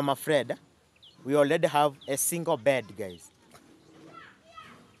room for Mama Fred, we already have a single bed, guys.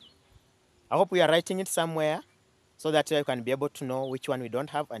 I hope we are writing it somewhere so that you can be able to know which one we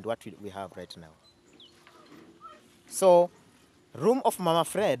don't have and what we have right now. So, room of Mama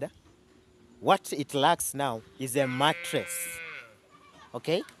Fred, what it lacks now is a mattress.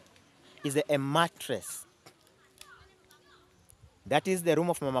 Okay? Is a mattress. That is the room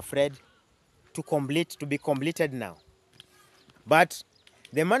of Mama Fred to be completed now. But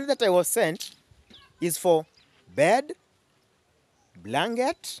the money that I was sent is for bed,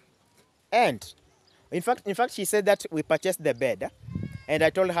 blanket, and in fact she said that we purchased the bed, and I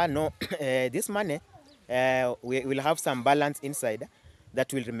told her no, this money we will have some balance inside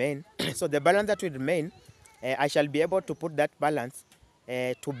that will remain. So the balance that will remain, I shall be able to put that balance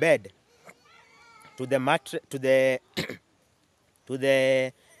to bed, to the mattress, to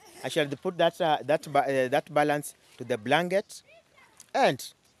the I shall put that balance to the blanket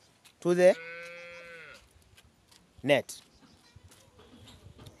and to the net.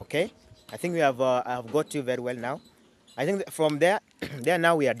 Okay, I think I have got you very well now. I think that from there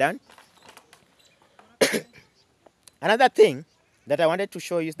now we are done. Another thing that I wanted to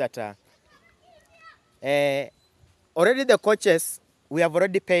show you is that already the coaches, we have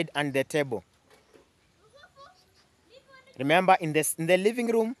already paid on the table. Remember, in the living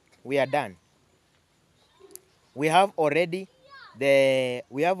room, we are done. We have already the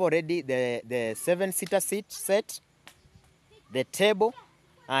 7-seater seat set, the table,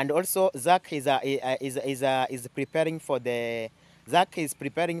 and also Zach is preparing for the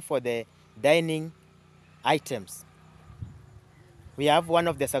dining items. We have one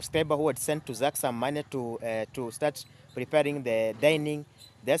of the subscribers who had sent to Zach some money to start preparing the dining.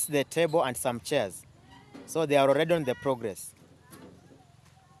 That's the table and some chairs. So they are already on the progress.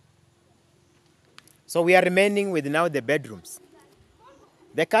 So we are remaining with now the bedrooms.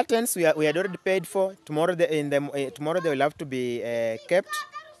 The curtains we had already paid for. Tomorrow tomorrow they will have to be kept.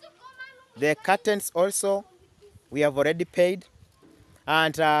 The curtains also we have already paid,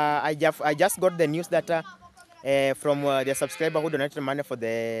 and I just got the news that from the subscriber who donated money for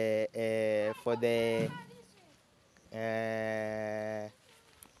the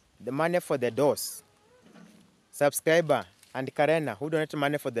money for the doors. Subscriber and Karena who donated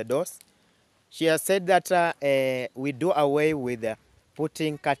money for the doors. She has said that we do away with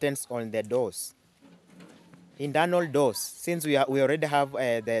putting curtains on the doors, internal doors. Since we already have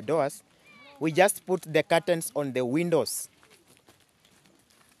the doors, we just put the curtains on the windows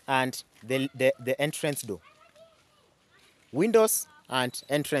and the entrance door. Windows and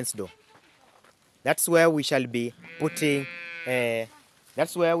entrance door. That's where we shall be putting.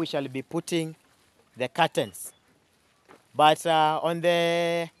 That's where we shall be putting the curtains. But on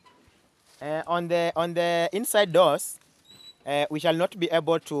the inside doors, we shall not be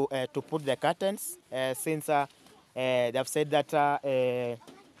able to put the curtains since they have said that there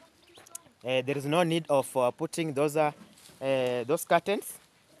is no need of putting those curtains.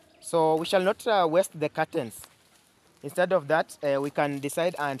 So we shall not waste the curtains. Instead of that, we can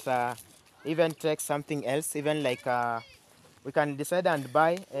decide and even take something else. Even like we can decide and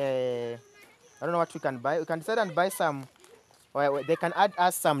buy. I don't know what we can buy. We can decide and buy some. They can add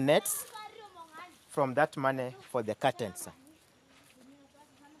us some nets from that money for the curtains.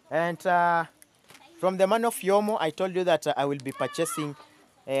 And from the man of Yomo, I told you that I will be purchasing.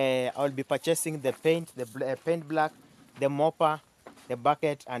 The paint, the paint black, the mopper, the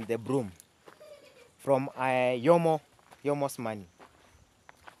bucket, and the broom from Yomo's money.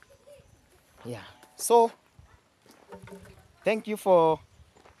 Yeah. So thank you for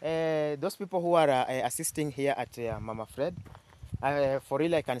those people who are assisting here at Mama Fred. For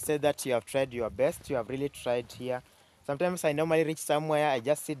real, I can say that you have tried your best. You have really tried here. Sometimes I normally reach somewhere, I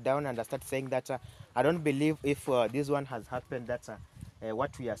just sit down and I start saying that I don't believe if this one has happened, that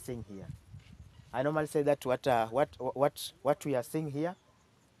what we are seeing here. I normally say that what we are seeing here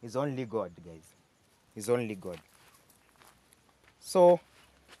is only God, guys. Is only God. So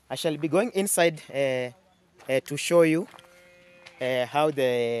I shall be going inside to show you how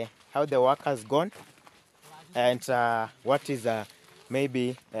the work has gone, and what is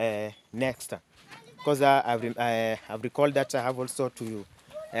maybe next. Because I've recalled that I have also to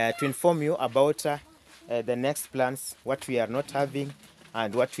inform you about the next plans, what we are not having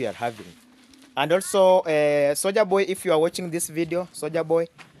and what we are having. And also, Soldier Boy, if you are watching this video, Soldier Boy,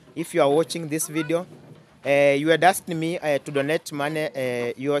 if you are watching this video, you had asked me to donate money.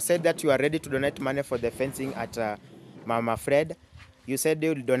 You said that you are ready to donate money for the fencing at Mama Fred. You said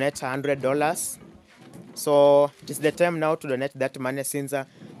you will donate $100. So it is the time now to donate that money, since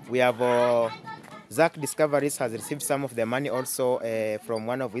we have Zach Discoveries has received some of the money also from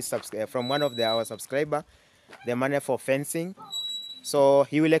one of his our subscriber, the money for fencing. So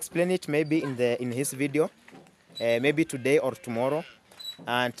he will explain it maybe in his video, maybe today or tomorrow.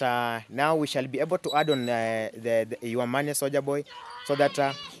 And now we shall be able to add on your money, Soldier Boy, so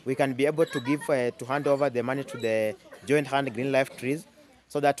that we can be able to give to hand over the money to the Joint Hand Green Life Trees,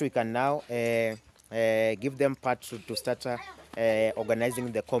 so that we can now give them part to start organizing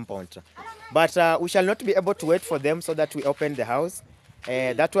the compound. But we shall not be able to wait for them so that we open the house.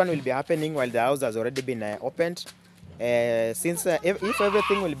 That one will be happening while the house has already been opened. Since if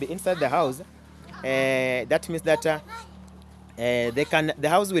everything will be inside the house, that means that the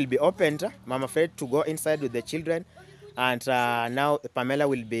house will be opened. Mama Fred to go inside with the children, and now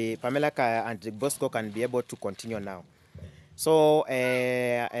Pamela and Bosco can be able to continue now. So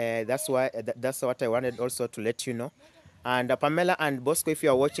that's what I wanted also to let you know. And Pamela and Bosco, if you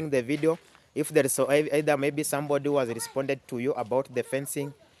are watching the video, if there is either maybe somebody who has responded to you about the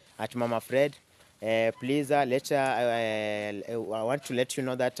fencing at Mama Fred, please I want to let you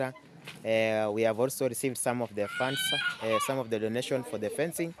know that we have also received some of the funds, some of the donation for the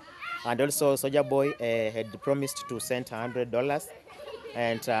fencing, and also Soldier Boy had promised to send $100,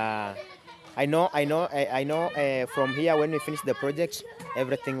 and I know from here, when we finish the project,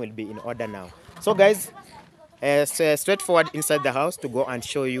 everything will be in order now. So guys, straightforward inside the house to go and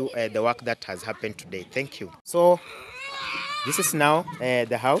show you the work that has happened today. Thank you. So this is now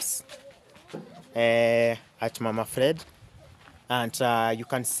the house at Mama Fred, and you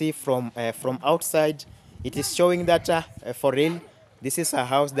can see from outside, it is showing that for real, this is a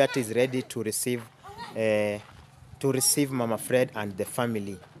house that is ready to receive Mama Fred and the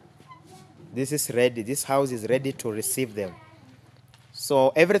family. This is ready. This house is ready to receive them.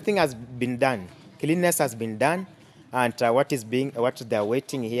 So everything has been done. Cleanness has been done, and what they are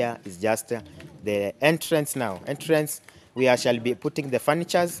waiting here is just the entrance now. Entrance. Shall be putting the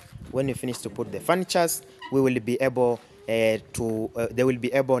furnitures. When we finish to put the furnitures, we will be able they will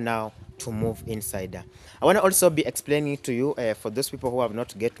be able now to move inside. I want to also be explaining to you, for those people who have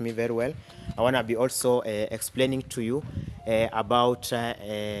not get me very well, I want to be also explaining to you about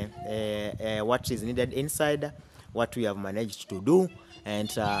what is needed inside, what we have managed to do,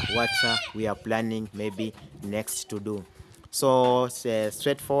 and what we are planning maybe next to do. So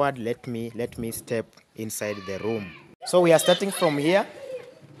straightforward, let me step inside the room. So we are starting from here.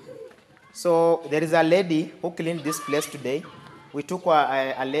 So there is a lady who cleaned this place today. We took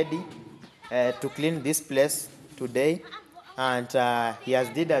a lady to clean this place today, and he has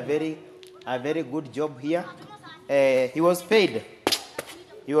did a very good job here. He was paid.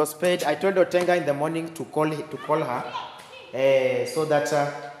 He was paid. I told Otenga in the morning to call her so that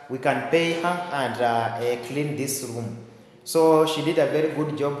we can pay her and clean this room. So she did a very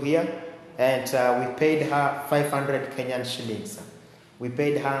good job here, and we paid her 500 Kenyan shillings. We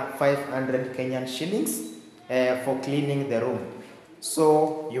paid her 500 Kenyan shillings for cleaning the room.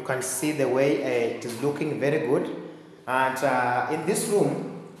 So you can see the way it is looking very good. And in this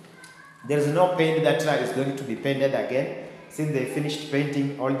room, there is no paint that is going to be painted again. Since they finished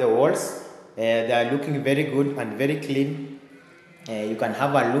painting all the walls, they are looking very good and very clean. You can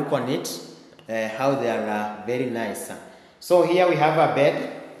have a look on it, how they are very nice. So here we have a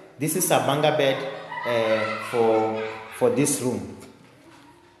bed. This is a banga bed for this room.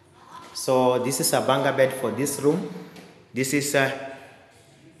 So this is a banga bed for this room. This is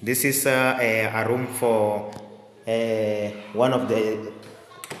a room for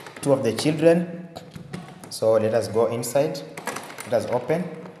two of the children. So let us go inside. Let us open.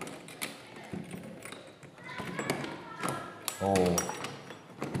 Oh,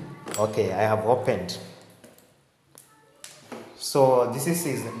 okay, I have opened. So this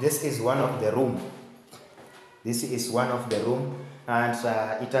is one of the room. This is one of the room, and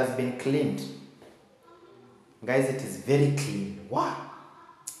it has been cleaned. Guys, it is very clean. Wow!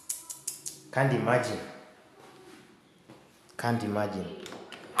 Can't imagine. Can't imagine.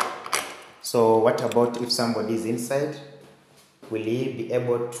 So what about if somebody is inside? Will he be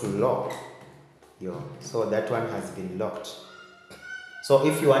able to lock? So that one has been locked. So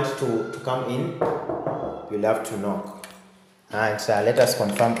if you want to come in, you'll have to knock. And let us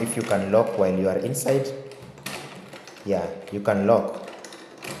confirm if you can lock while you are inside. Yeah, you can lock.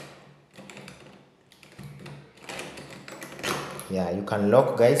 Yeah, you can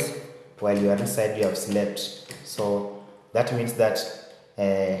lock, guys, while you are inside. You have slept. So that means that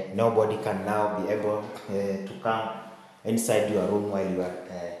nobody can now be able to come inside your room while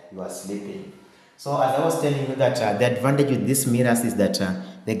you are sleeping. So as I was telling you that the advantage with these mirrors is that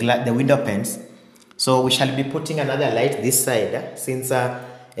the window panes. So we shall be putting another light this side, since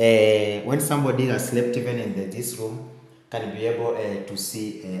when somebody has slept even in this room, can be able to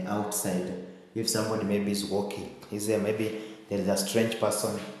see outside. If somebody maybe is walking, maybe there is a strange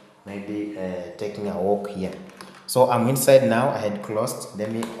person maybe taking a walk here. So I'm inside now. I had closed.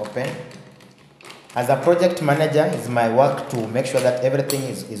 Let me open. As a project manager, it's my work to make sure that everything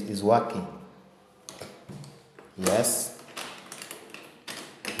is working. Yes.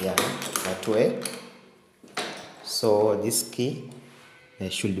 Yeah, that way. So this key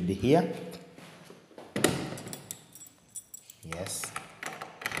should be here. Yes.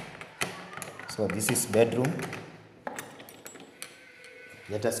 So this is bedroom.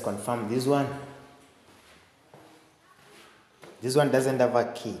 Let us confirm this one. This one doesn't have a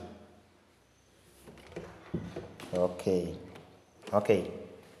key. Okay. Okay.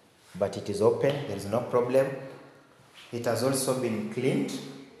 But it is open. There is no problem. It has also been cleaned.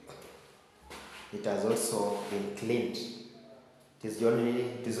 It has also been cleaned.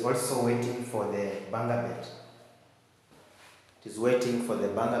 It is also waiting for the banger bed. It is waiting for the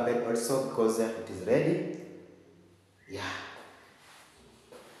banger bed also because it is ready. Yeah.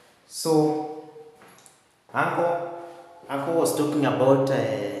 So, Uncle was talking about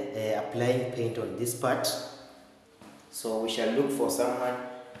applying paint on this part. So we shall look for someone,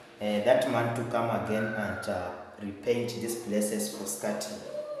 that man, to come again and repaint these places for skirting.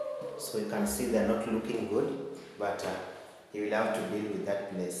 So you can see they're not looking good, but you will have to deal with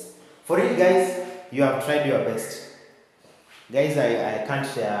that place. For you guys, you have tried your best. Guys, I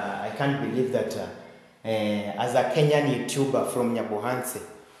can't believe that as a Kenyan YouTuber from Nyabohanse,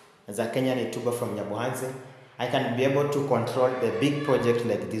 I can be able to control the big project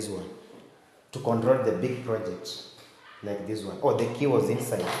like this one. To control the big project like this one. Oh, the key was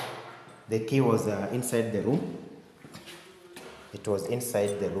inside. The key was inside the room. It was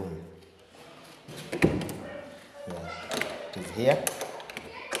inside the room. Yeah, it is here.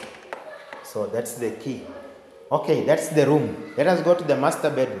 So that's the key. Okay, that's the room. Let us go to the master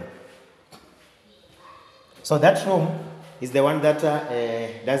bedroom. So that room is the one that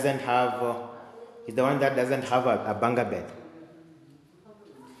doesn't have a banger bed.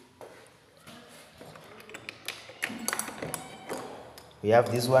 We have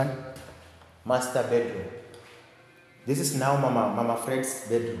this one, master bedroom. This is now Mama Fred's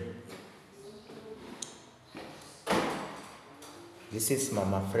bedroom. This is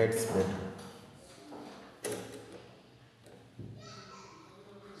Mama Fred's bedroom.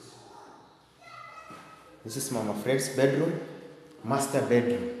 This is Mama Fred's bedroom, master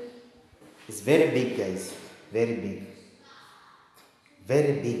bedroom. It's very big, guys, very big.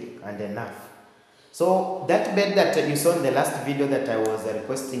 Very big and enough. So that bed that you saw in the last video that I was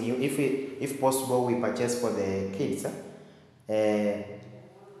requesting you, if possible, we purchase for the kids.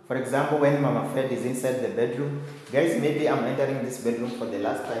 For example, when Mama Fred is inside the bedroom, guys, maybe I'm entering this bedroom for the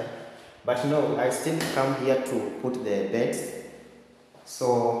last time, but no, I still come here to put the beds.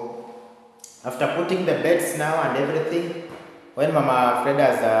 So after putting the beds now and everything, when Mama Fred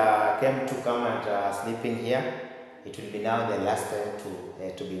has came to come and sleeping here, it will be now the last time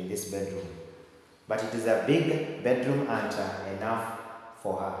to be in this bedroom. But it is a big bedroom and enough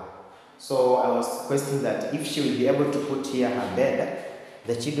for her. So I was questioning that if she will be able to put here her bed,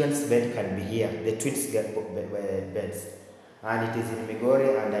 the children's bed can be here, the twins get beds. And it is in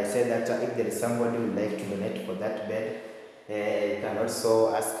Migori, and I said that if there is somebody who would like to donate for that bed, you can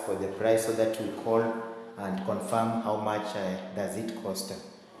also ask for the price so that we call and confirm how much does it cost.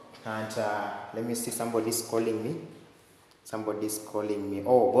 And let me see, somebody is calling me. Somebody is calling me.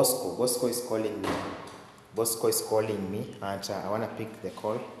 Oh, Bosco. Bosco is calling me. Bosco is calling me, and I want to pick the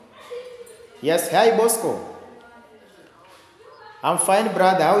call. Yes, hi Bosco. I'm fine,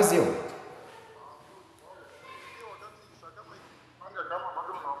 brother. How is you?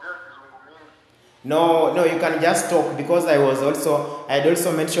 No, no, you can just talk because I had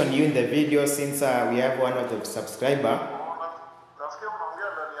also mentioned you in the video since we have one of the subscriber.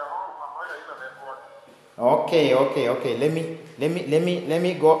 Okay, okay, okay. Let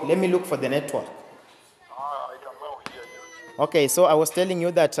me look for the network. Okay, so I was telling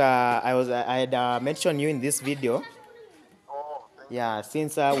you that I had mentioned you in this video. Yeah,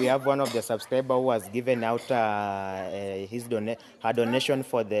 since we have one of the subscriber who has given out her donation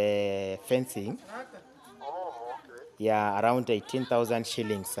for the fencing. Yeah, around 18,000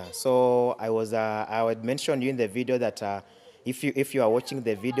 shillings. So I would mention you in the video that if you are watching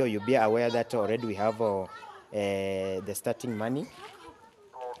the video, you'll be aware that already we have the starting money.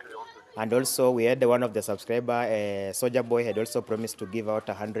 And also we had one of the subscriber, Soldier Boy, had also promised to give out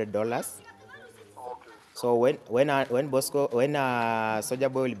 $100. So when Soldier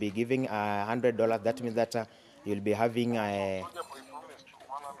Boy will be giving $100, that means that you'll be having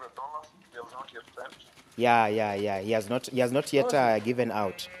yeah. He has not yet given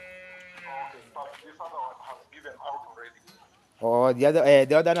out. Or the other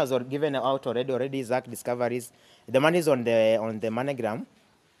one has given out already. Zach Discoveries. The money is on the MoneyGram.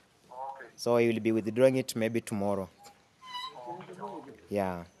 So he will be withdrawing it maybe tomorrow.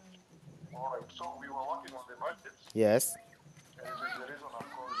 Yeah. Alright, so we were working on the budget. Yes. And this is the reason I'm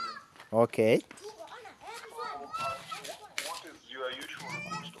calling you. Okay. What is your usual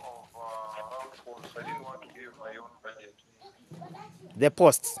cost of round posts? I didn't want to give my own budget. The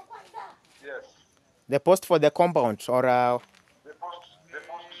posts. Yes. The post for the compound or The post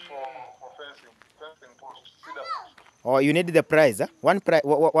for fencing post, cedar post. or you need the price, huh? One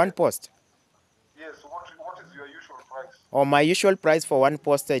post. Yes, what is your usual price? Or my usual price for one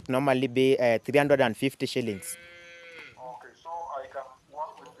post it normally be 350 shillings. Okay, so I can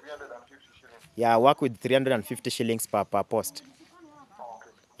work with 350 shillings. Yeah, work with 350 shillings per post.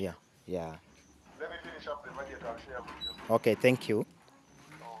 Okay. Yeah. Let me finish up the budget, I'll share with you. Okay, thank you.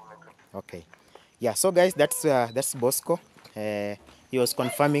 Alright. Okay. Yeah, so guys, that's Bosco. He was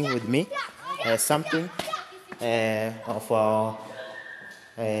confirming with me something of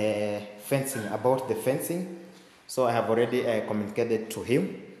fencing, about the fencing. So I have already communicated to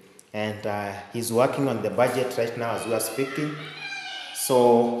him, and he's working on the budget right now as we are speaking.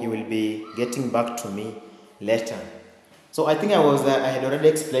 So he will be getting back to me later. So I think I had already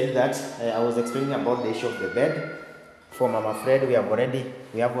explained that. I was explaining about the issue of the bed. For Mama Fred, we have already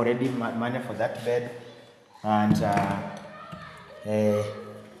money for that bed, and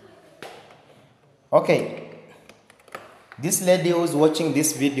okay. This lady who's watching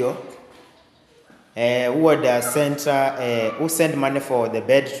this video, who sent money for the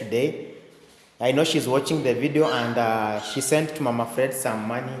bed today, I know she's watching the video, and she sent to Mama Fred some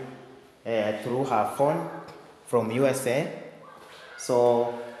money through her phone from USA.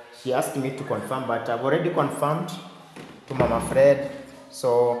 So she asked me to confirm, but I've already confirmed to Mama Fred.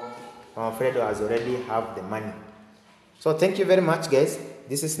 So Mama Fred has already have the money. So thank you very much, guys.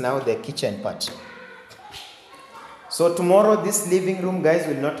 This is now the kitchen part. So tomorrow, this living room, guys,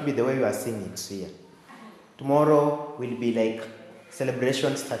 will not be the way you are seeing it here. Tomorrow will be like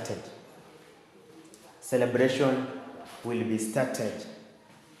celebration started. Celebration will be started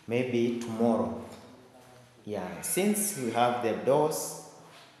maybe tomorrow. Yeah, since we have the doors,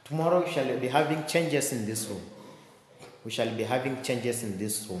 tomorrow we shall be having changes in this room. We shall be having changes in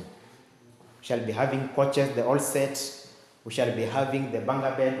this room. We shall be having porches, the all set. We shall be having the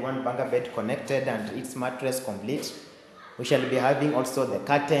banger bed, one banger bed connected and its mattress complete. We shall be having also the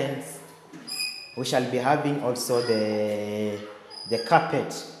curtains. We shall be having also the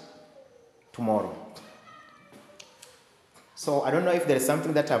carpet tomorrow. So I don't know if there is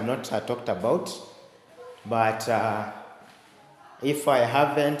something that I've not talked about, but if I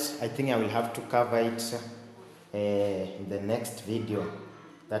haven't, I think I will have to cover it in the next video.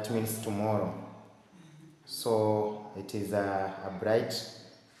 That means tomorrow. So it is a bright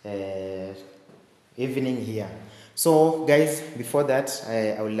evening here. So guys, before that,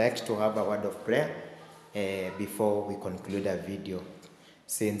 I would like to have a word of prayer before we conclude our video.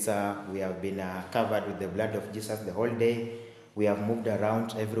 Since we have been covered with the blood of Jesus the whole day, we have moved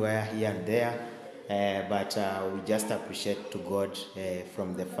around everywhere here and there, but we just appreciate to God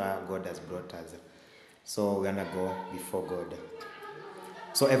from the far God has brought us. So we're gonna go before God.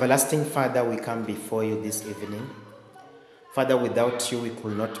 So everlasting Father, we come before you this evening. Father, without you, we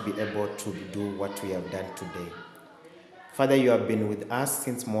could not be able to do what we have done today. Father, you have been with us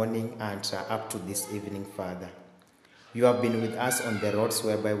since morning and up to this evening, Father. You have been with us on the roads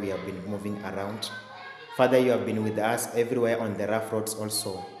whereby we have been moving around. Father, you have been with us everywhere on the rough roads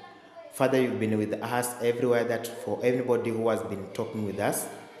also. Father, you've been with us everywhere, that for everybody who has been talking with us,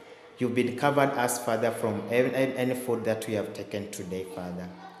 You've been covered us, Father, from any food that we have taken today, Father.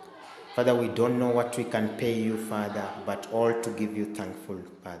 Father, we don't know what we can pay you, Father, but all to give you thankful,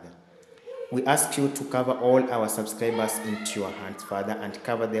 Father. We ask you to cover all our subscribers into your hands, Father, and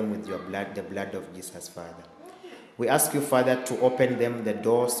cover them with your blood, the blood of Jesus, Father. We ask you, Father, to open them the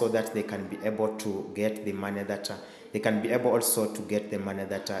door so that they can be able to get the money that they can be able also to get the money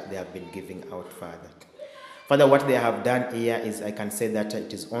that they have been giving out, Father. Father, what they have done here is, I can say that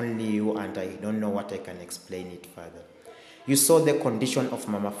it is only you, and I don't know what I can explain it, Father. You saw the condition of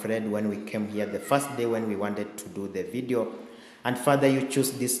Mama Fred when we came here the first day when we wanted to do the video, and Father, you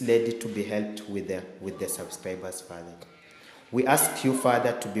chose this lady to be helped with the subscribers, Father. We ask you,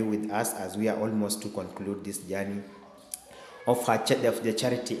 Father, to be with us as we are almost to conclude this journey of the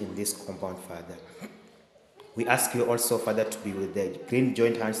charity in this compound, Father. We ask you also, Father, to be with the Green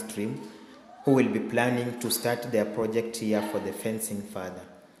Joint Hands Stream, who will be planning to start their project here for the fencing, Father.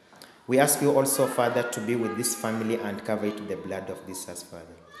 We ask you also, Father, to be with this family and cover it with the blood of Jesus, Father.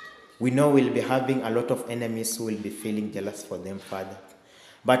 We know we'll be having a lot of enemies who will be feeling jealous for them, Father.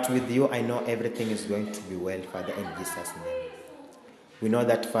 But with you, I know everything is going to be well, Father, in Jesus' name. We know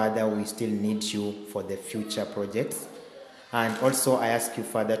that, Father, we still need you for the future projects. And also, I ask you,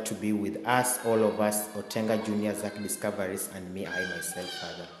 Father, to be with us, all of us, Otenga Junior, Zach Discoveries, and me, I myself,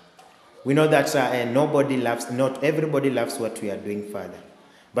 Father. We know that not everybody loves what we are doing, Father.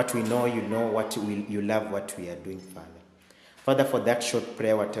 But we know you you love what we are doing, Father. Father, for that short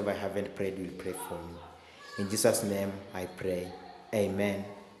prayer, whatever I haven't prayed, we'll pray for you. In Jesus' name, I pray. Amen,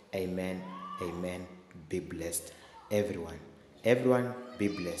 amen, amen. Be blessed. Everyone, be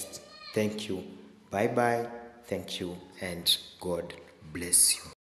blessed. Thank you. Bye-bye. Thank you, and God bless you.